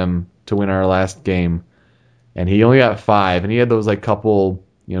 points from him to win our last game, and he only got 5, and he had those couple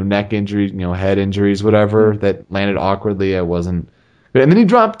neck injuries, head injuries, whatever, that landed awkwardly. I wasn't good. And then he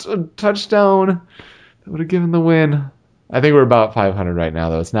dropped a touchdown that would have given the win. I think we're about 500 right now,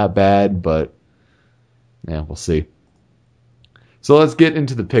 though. It's not bad, but yeah, we'll see. So let's get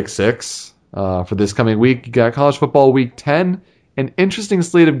into the pick six. For this coming week, you got college football week 10, an interesting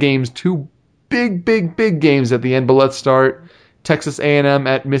slate of games, 2 big games at the end, but let's start. Texas A&M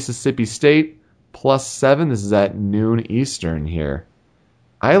at Mississippi State, +7. This is at noon Eastern here.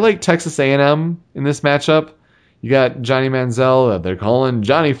 I like Texas A&M in this matchup. You got Johnny Manziel, they're calling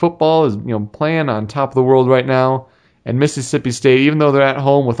Johnny Football, is playing on top of the world right now, and Mississippi State, even though they're at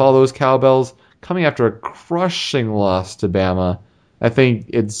home with all those cowbells, coming after a crushing loss to Bama. I think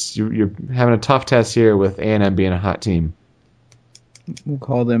you're having a tough test here with A&M being a hot team. We'll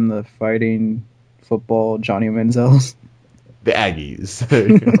call them the Fighting Football Johnny Manziels. The Aggies. There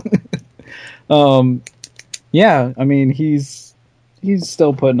you go. Yeah, I mean he's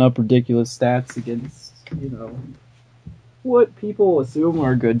still putting up ridiculous stats against what people assume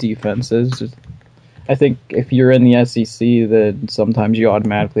are good defenses. I think if you're in the SEC, then sometimes you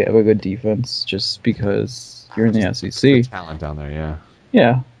automatically have a good defense just because you're in the SEC. The talent down there, yeah.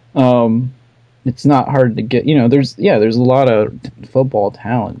 Yeah. It's not hard to get. There's a lot of football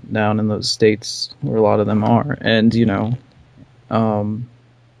talent down in those states where a lot of them are, and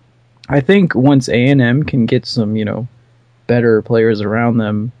I think once A&M can get some better players around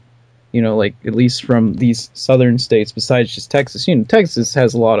them, at least from these southern states besides just Texas. Texas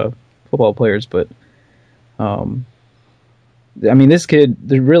has a lot of football players, but this kid,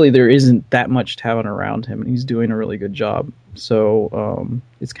 there isn't that much talent around him, and he's doing a really good job. So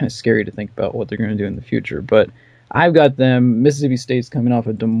it's kind of scary to think about what they're going to do in the future. But I've got them. Mississippi State's coming off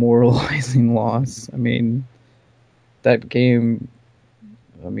a demoralizing loss. That game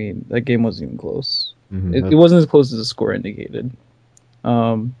wasn't even close. Mm-hmm. It wasn't as close as the score indicated.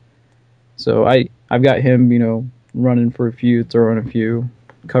 So I've got him, running for a few, throwing a few,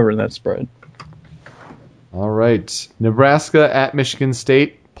 covering that spread. All right. Nebraska at Michigan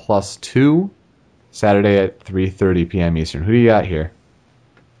State, +2, Saturday at 3:30 p.m. Eastern. Who do you got here?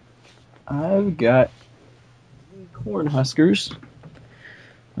 I've got Cornhuskers.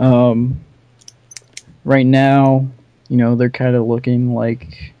 Right now, they're kind of looking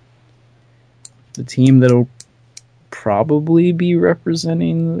like the team that'll probably be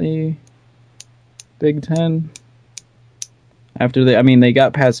representing the Big Ten. After they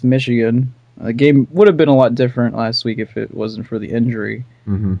got past Michigan. The game would have been a lot different last week if it wasn't for the injury.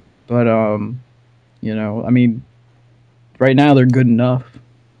 Mm-hmm. But, right now they're good enough.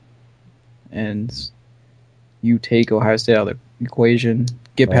 And you take Ohio State out of the equation,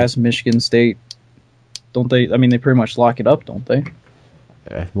 get past Michigan State. Don't they? They pretty much lock it up, don't they?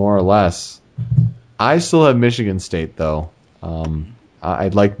 More or less. I still have Michigan State, though.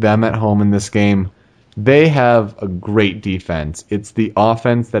 I'd like them at home in this game. They have a great defense. It's the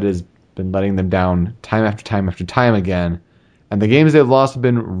offense that has been letting them down time after time after time again. And the games they've lost have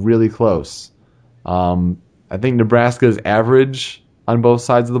been really close. I think Nebraska is average on both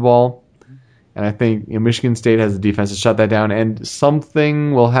sides of the ball. And I think Michigan State has the defense to shut that down. And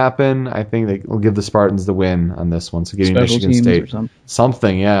something will happen. I think they will give the Spartans the win on this one. So getting Special Michigan teams State. or something.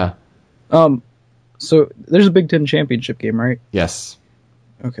 Something, yeah. So there's a Big Ten championship game, right? Yes.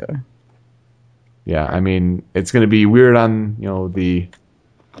 Okay. Yeah, it's going to be weird on the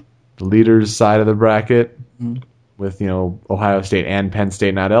leaders' side of the bracket with Ohio State and Penn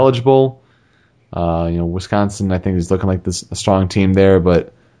State not eligible. Wisconsin, I think, is looking like a strong team there,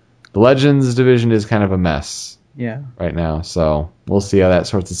 but The Legends division is kind of a mess Yeah. right now, so we'll see how that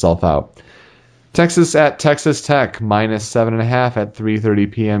sorts itself out. Texas at Texas Tech, -7.5 at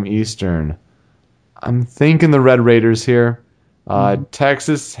 3:30 p.m. Eastern. I'm thinking the Red Raiders here.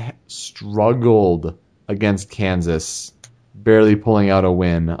 Texas struggled against Kansas, barely pulling out a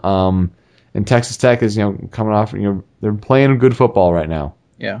win. And Texas Tech is, coming off, they're playing good football right now.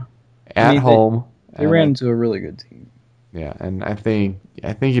 Yeah. At home. They ran into a really good team. Yeah, and I think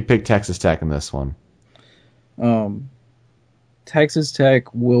you picked Texas Tech in this one. Texas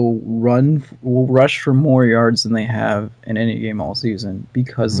Tech will rush for more yards than they have in any game all season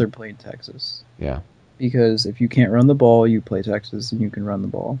because they're playing Texas. Yeah. Because if you can't run the ball, you play Texas and you can run the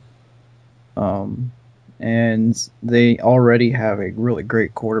ball. And they already have a really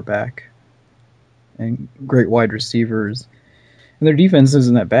great quarterback and great wide receivers. And their defense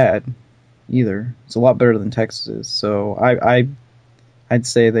isn't that bad either. It's a lot better than Texas's. So I'd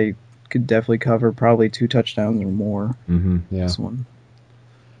say they could definitely cover probably 2 touchdowns or more. Yeah. This one.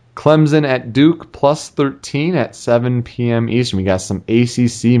 Clemson at Duke, +13 at 7 p.m. Eastern. We got some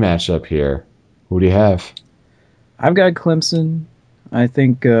ACC matchup here. Who do you have? I've got Clemson. I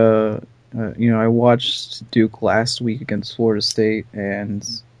think, I watched Duke last week against Florida State, and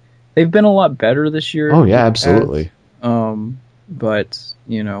they've been a lot better this year. Oh, yeah, absolutely. But,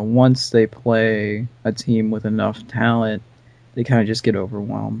 once they play a team with enough talent, they kind of just get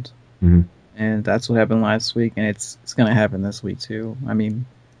overwhelmed. Mm-hmm. And that's what happened last week, and it's going to happen this week too. I mean,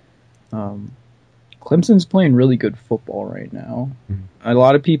 Clemson's playing really good football right now. Mm-hmm. A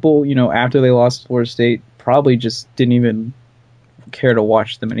lot of people, after they lost to Florida State, probably just didn't even care to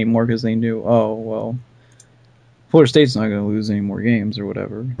watch them anymore because they knew, oh, well, Florida State's not going to lose any more games or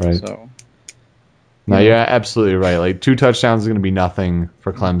whatever. Right. So, no, you're absolutely right. Like 2 touchdowns is going to be nothing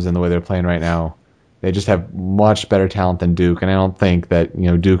for Clemson the way they're playing right now. They just have much better talent than Duke, and I don't think that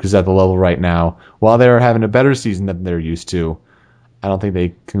Duke is at the level right now. While they're having a better season than they're used to, I don't think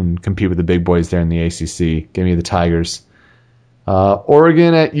they can compete with the big boys there in the ACC. Give me the Tigers.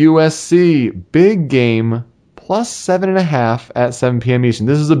 Oregon at USC, big game, +7.5 at 7 p.m. Eastern.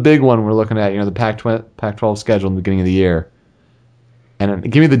 This is a big one we're looking at. The Pac-12 schedule in the beginning of the year, and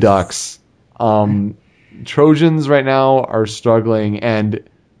give me the Ducks. Trojans right now are struggling, and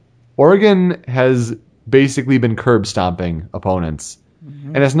Oregon has basically been curb stomping opponents.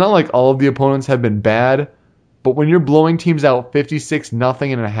 Mm-hmm. And it's not like all of the opponents have been bad, but when you're blowing teams out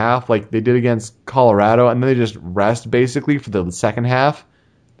 56-0 in a half like they did against Colorado, and then they just rest basically for the second half,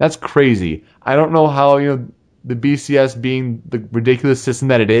 that's crazy. I don't know how, the BCS being the ridiculous system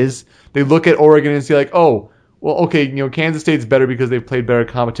that it is, they look at Oregon and say like, oh, well, okay, Kansas State's better because they've played better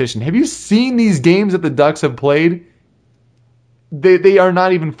competition. Have you seen these games that the Ducks have played? They are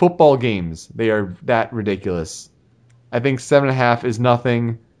not even football games. They are that ridiculous. I think 7.5 is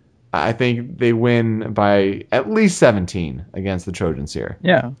nothing. I think they win by at least 17 against the Trojans here.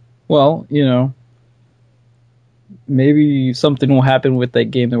 Yeah. Well, maybe something will happen with that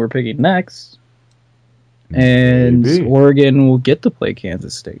game that we're picking next. And maybe Oregon will get to play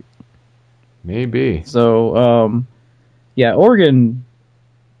Kansas State. Maybe. So, Oregon,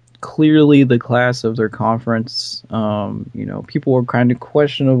 clearly the class of their conference. People were kind of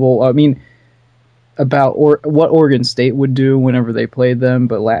questionable. I mean, about what Oregon State would do whenever they played them,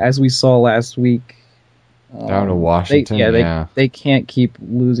 but as we saw last week, down to Washington, they can't keep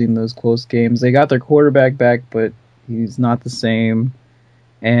losing those close games. They got their quarterback back, but he's not the same.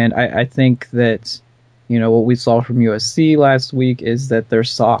 And I think that what we saw from USC last week is that they're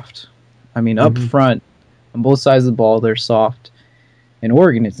soft. I mean, up front, on both sides of the ball, they're soft. And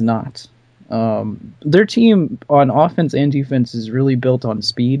Oregon is not. Their team on offense and defense is really built on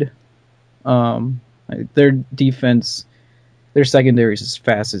speed. Their defense, their secondary is as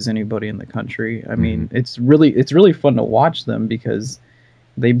fast as anybody in the country. I mean, it's really fun to watch them because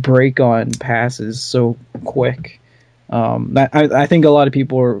they break on passes so quick. I think a lot of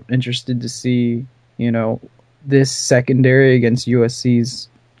people are interested to see, this secondary against USC's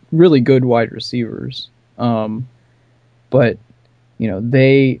really good wide receivers. But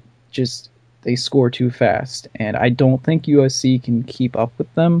they score too fast, and I don't think USC can keep up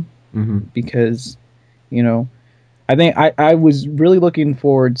with them because, I think I was really looking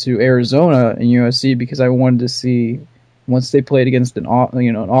forward to Arizona and USC because I wanted to see once they played against an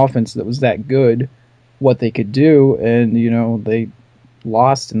offense that was that good, what they could do, and they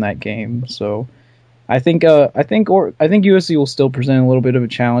lost in that game. So I think USC will still present a little bit of a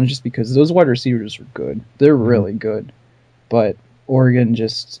challenge just because those wide receivers are good. They're really good. But Oregon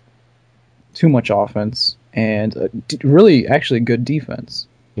just too much offense and really actually good defense.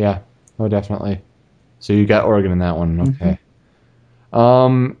 Yeah, oh definitely. So you got Oregon in that one, okay.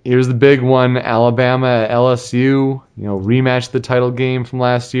 Here's the big one: Alabama at LSU. Rematch the title game from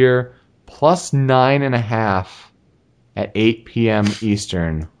last year. Plus 9.5 at 8 p.m.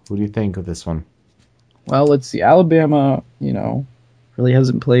 Eastern. What do you think of this one? Well, let's see. Alabama, really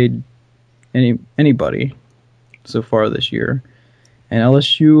hasn't played anybody so far this year. And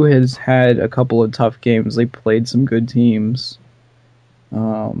LSU has had a couple of tough games. They played some good teams.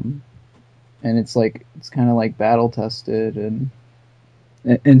 And it's kind of like battle tested,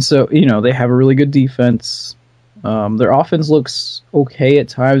 and so they have a really good defense. Their offense looks okay at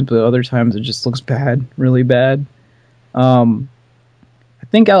times, but other times it just looks bad, really bad. I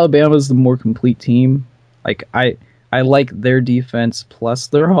think Alabama's the more complete team. I like their defense plus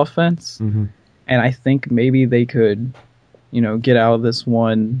their offense, and I think maybe they could, get out of this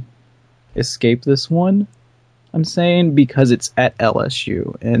one, escape this one. I'm saying because it's at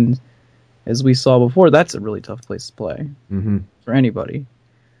LSU, and as we saw before, that's a really tough place to play for anybody.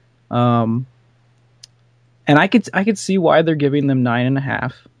 And I could see why they're giving them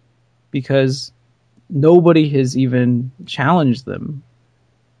 9.5, because nobody has even challenged them.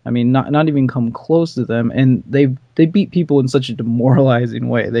 I mean, not even come close to them, and they beat people in such a demoralizing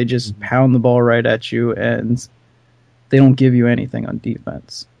way. They just pound the ball right at you, and they don't give you anything on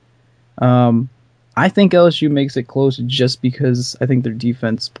defense. I think LSU makes it close just because I think their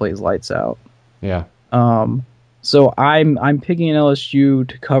defense plays lights out. Yeah. So I'm picking LSU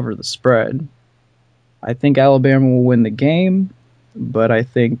to cover the spread. I think Alabama will win the game, but I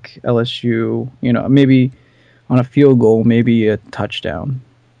think LSU, maybe on a field goal, maybe a touchdown.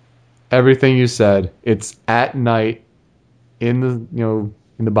 Everything you said. It's at night in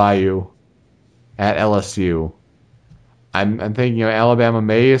the Bayou at LSU. I'm thinking Alabama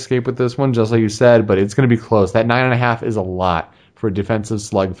may escape with this one, just like you said, but it's going to be close. That 9.5 is a lot for a defensive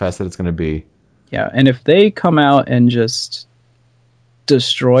slugfest that it's going to be. Yeah, and if they come out and just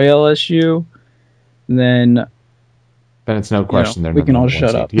destroy LSU, then it's no question we can all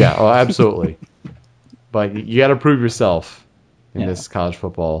shut up. Yeah, absolutely. But you got to prove yourself in this college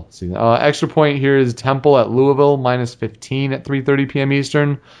football season. Extra point here is Temple at Louisville, minus 15 at 3:30 p.m.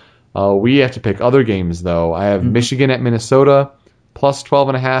 Eastern. We have to pick other games, though. I have Michigan at Minnesota, plus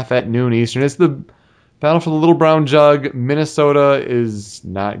 12.5 at noon Eastern. It's the battle for the Little Brown Jug. Minnesota is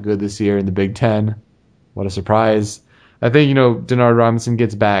not good this year in the Big Ten. What a surprise. I think, Denard Robinson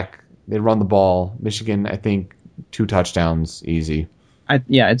gets back. They run the ball. Michigan, I think, 2 touchdowns, easy.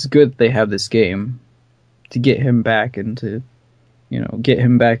 It's good they have this game to get him back into,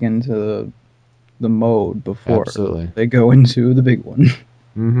 the mode before they go into the big one.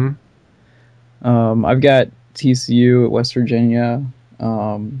 I've got TCU at West Virginia.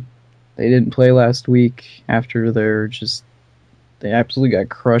 They didn't play last week after they absolutely got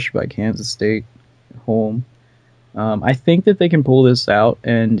crushed by Kansas State at home. I think that they can pull this out,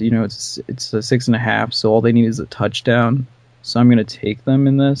 and it's a 6.5, so all they need is a touchdown. So I'm going to take them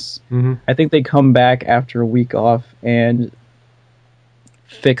in this. I think they come back after a week off and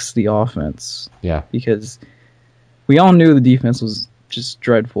fix the offense. Yeah, because we all knew the defense was just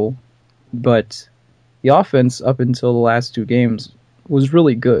dreadful, but the offense up until the last 2 games was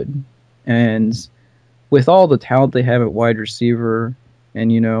really good. And with all the talent they have at wide receiver,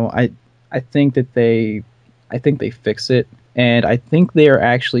 and I think they fix it, and I think they are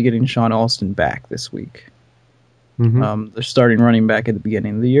actually getting Sean Alston back this week. They're starting running back at the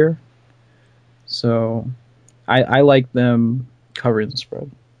beginning of the year, so I like them covering the spread.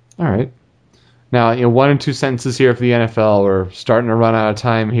 All right. Now, 1 and 2 sentences here for the NFL. We're starting to run out of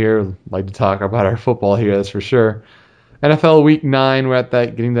time here. I'd like to talk about our football here, that's for sure. NFL Week 9, we're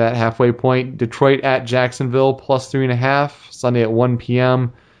getting to that halfway point. Detroit at Jacksonville, plus 3.5, Sunday at 1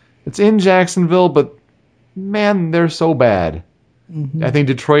 p.m. It's in Jacksonville, but man, they're so bad. I think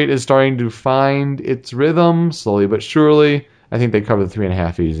Detroit is starting to find its rhythm, slowly but surely. I think they cover the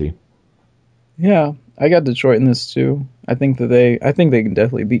 3.5 easy. Yeah, I got Detroit in this too. I think they can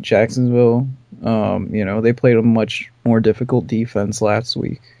definitely beat Jacksonville. They played a much more difficult defense last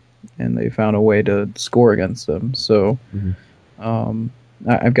week, and they found a way to score against them. So,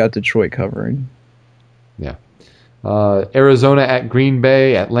 I've got Detroit covering. Yeah. Arizona at Green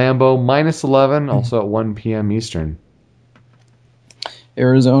Bay at Lambeau, minus 11, also at 1 p.m. Eastern.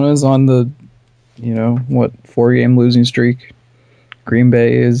 Arizona's on the, 4-game losing streak. Green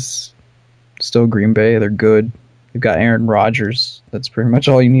Bay is still Green Bay. They're good. They've got Aaron Rodgers. That's pretty much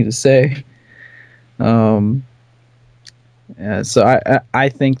all you need to say. So I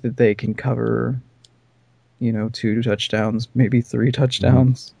think that they can cover, 2 touchdowns, maybe 3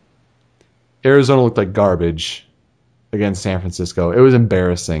 touchdowns. Arizona looked like garbage against San Francisco. It was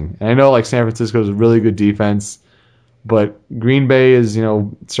embarrassing. And I know San Francisco is a really good defense, But Green Bay is,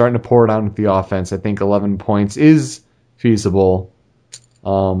 starting to pour it on with the offense. I think 11 points is feasible.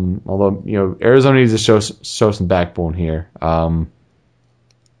 Although, Arizona needs to show some backbone here.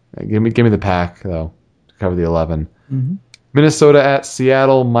 Give me the Pack, though, to cover the 11. Mm-hmm. Minnesota at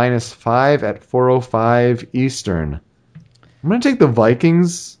Seattle, -5 at 4:05 Eastern. I'm going to take the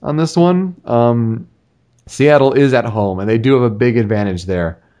Vikings on this one. Seattle is at home, and they do have a big advantage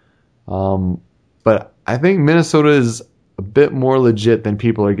there. But I think Minnesota is a bit more legit than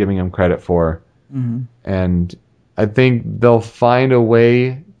people are giving them credit for. Mm-hmm. And I think they'll find a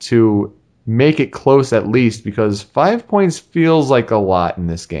way to make it close at least, because 5 points feels like a lot in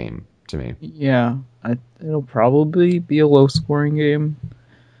this game to me. Yeah, it'll probably be a low-scoring game.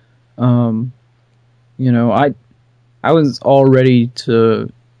 I was all ready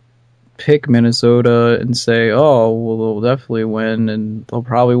to pick Minnesota and say, oh, well, they'll definitely win, and they'll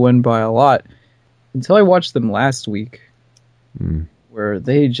probably win by a lot, until I watched them last week, where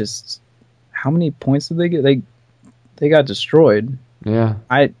they just... How many points did they get? They got destroyed. Yeah.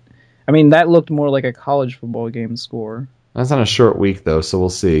 I mean, that looked more like a college football game score. That's on a short week, though, so we'll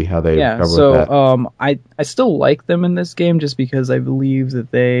see how they cover with that. I still like them in this game just because I believe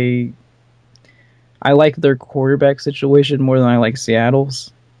that I like their quarterback situation more than I like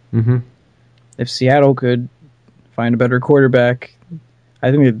Seattle's. Mm-hmm. If Seattle could find a better quarterback, I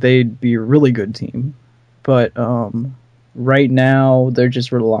think that they'd be a really good team. But right now, they're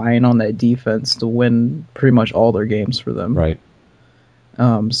just relying on that defense to win pretty much all their games for them. Right.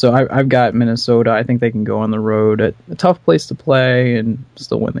 So I've got Minnesota. I think they can go on the road at a tough place to play and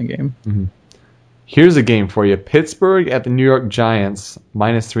still win the game. Mm-hmm. Here's a game for you. Pittsburgh at the New York Giants,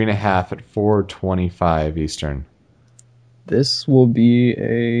 -3.5 at 4:25 Eastern. This will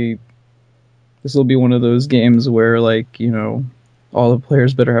be one of those games where, all the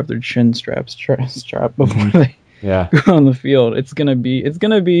players better have their chin strapped before they go on the field. It's gonna be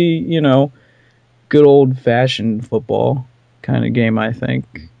good old fashioned football kind of game, I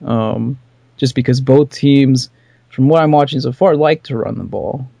think. Just because both teams, from what I'm watching so far, like to run the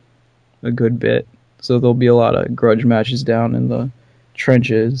ball a good bit. So there'll be a lot of grudge matches down in the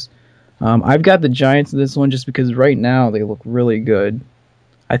trenches. I've got the Giants in this one just because right now they look really good.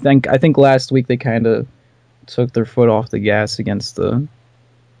 I think last week they kind of took their foot off the gas against the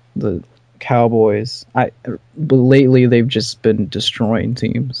Cowboys. But lately they've just been destroying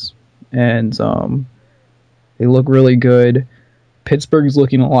teams, and they look really good. Pittsburgh's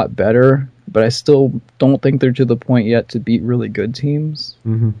looking a lot better, but I still don't think they're to the point yet to beat really good teams.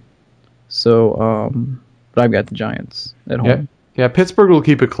 Mm-hmm. So, but I've got the Giants at home. Yeah, Pittsburgh will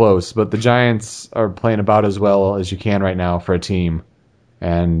keep it close, but the Giants are playing about as well as you can right now for a team.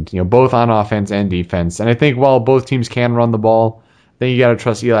 And, both on offense and defense. And I think while both teams can run the ball, then you got to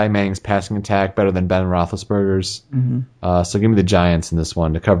trust Eli Manning's passing attack better than Ben Roethlisberger's. Mm-hmm. So give me the Giants in this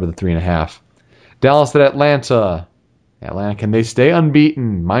one to cover the 3.5. Dallas at Atlanta. Atlanta, can they stay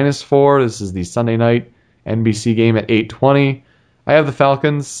unbeaten? -4. This is the Sunday night NBC game at 8:20. I have the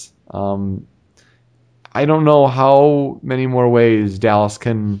Falcons. I don't know how many more ways Dallas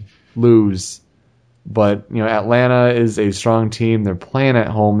can lose, but Atlanta is a strong team. They're playing at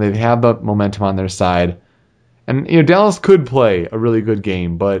home. They have the momentum on their side, and Dallas could play a really good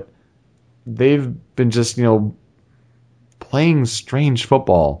game, but they've been just playing strange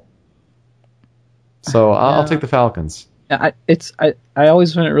football. So I'll take the Falcons. I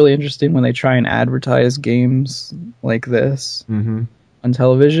always find it really interesting when they try and advertise games like this. Mm-hmm. On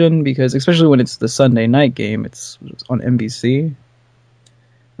television, because especially when it's the Sunday night game, it's on NBC.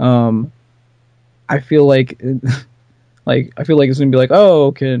 I feel like it's gonna be like,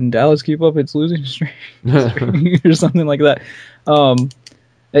 oh, can Dallas keep up its losing streak or something like that.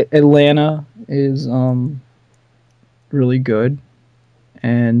 Atlanta is really good,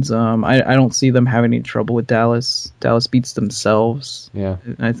 and I don't see them having any trouble with Dallas. Dallas beats themselves. Yeah,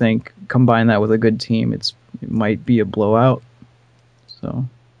 and I think combine that with a good team, it might be a blowout. So,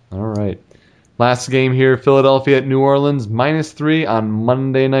 all right. Last game here, Philadelphia at New Orleans, -3 on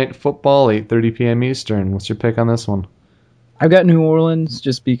Monday Night Football, 8:30 p.m. Eastern. What's your pick on this one? I've got New Orleans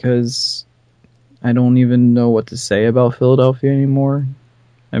just because I don't even know what to say about Philadelphia anymore.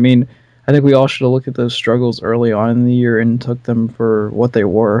 I mean, I think we all should have looked at those struggles early on in the year and took them for what they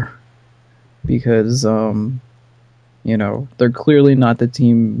were. Because, they're clearly not the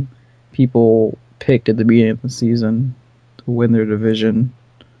team people picked at the beginning of the season to win their division.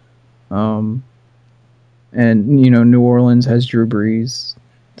 And New Orleans has Drew Brees.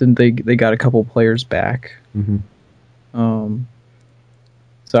 Then they got a couple players back. Mm-hmm.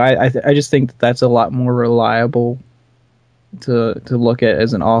 So I just think that's a lot more reliable to look at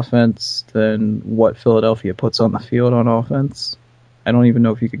as an offense than what Philadelphia puts on the field on offense. I don't even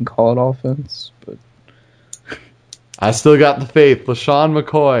know if you can call it offense, but I still got the faith. LaShawn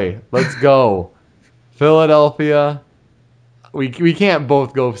McCoy, let's go. Philadelphia, we can't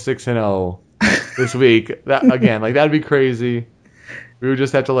both go 6-0 this week. That again, like that'd be crazy. We would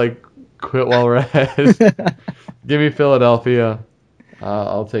just have to like quit while we're ahead. Give me Philadelphia.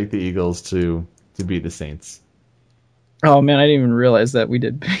 I'll take the Eagles to beat the Saints. oh man, I didn't even realize that we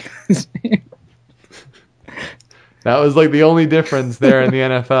did pick this game. That was like the only difference there in the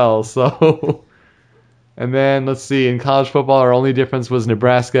NFL. So, and then let's see, in college football, our only difference was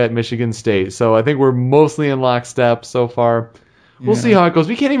Nebraska at Michigan State. So I think we're mostly in lockstep so far. We'll see how it goes.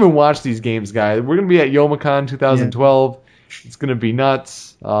 We can't even watch these games, guys. We're gonna be at Youmacon 2012. It's gonna be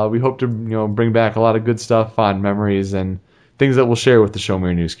nuts. We hope to bring back a lot of good stuff, fond memories, and things that we'll share with the Show Me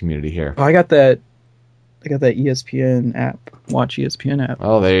Your News community here. Oh, I got that ESPN app. Watch ESPN app.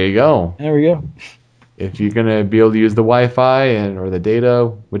 Oh, there you go. There we go. If you're gonna be able to use the Wi-Fi or the data,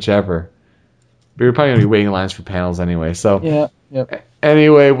 whichever. But you're probably gonna be waiting in lines for panels anyway. So Yeah. Yep.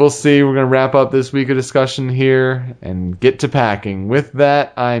 anyway, we'll see. We're gonna wrap up this week of discussion here and get to packing. With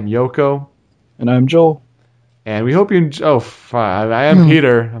that, I'm Yoko, And I'm Joel. and we hope you enjoy. Oh, fine. I am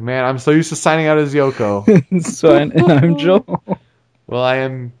Peter. Man, I'm so used to signing out as Yoko. So and I'm Joel. Well, I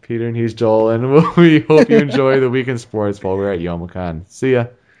am Peter, and he's Joel, and we hope you enjoy the week in sports while we're at Youmacon. See ya.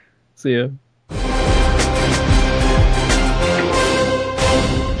 See ya.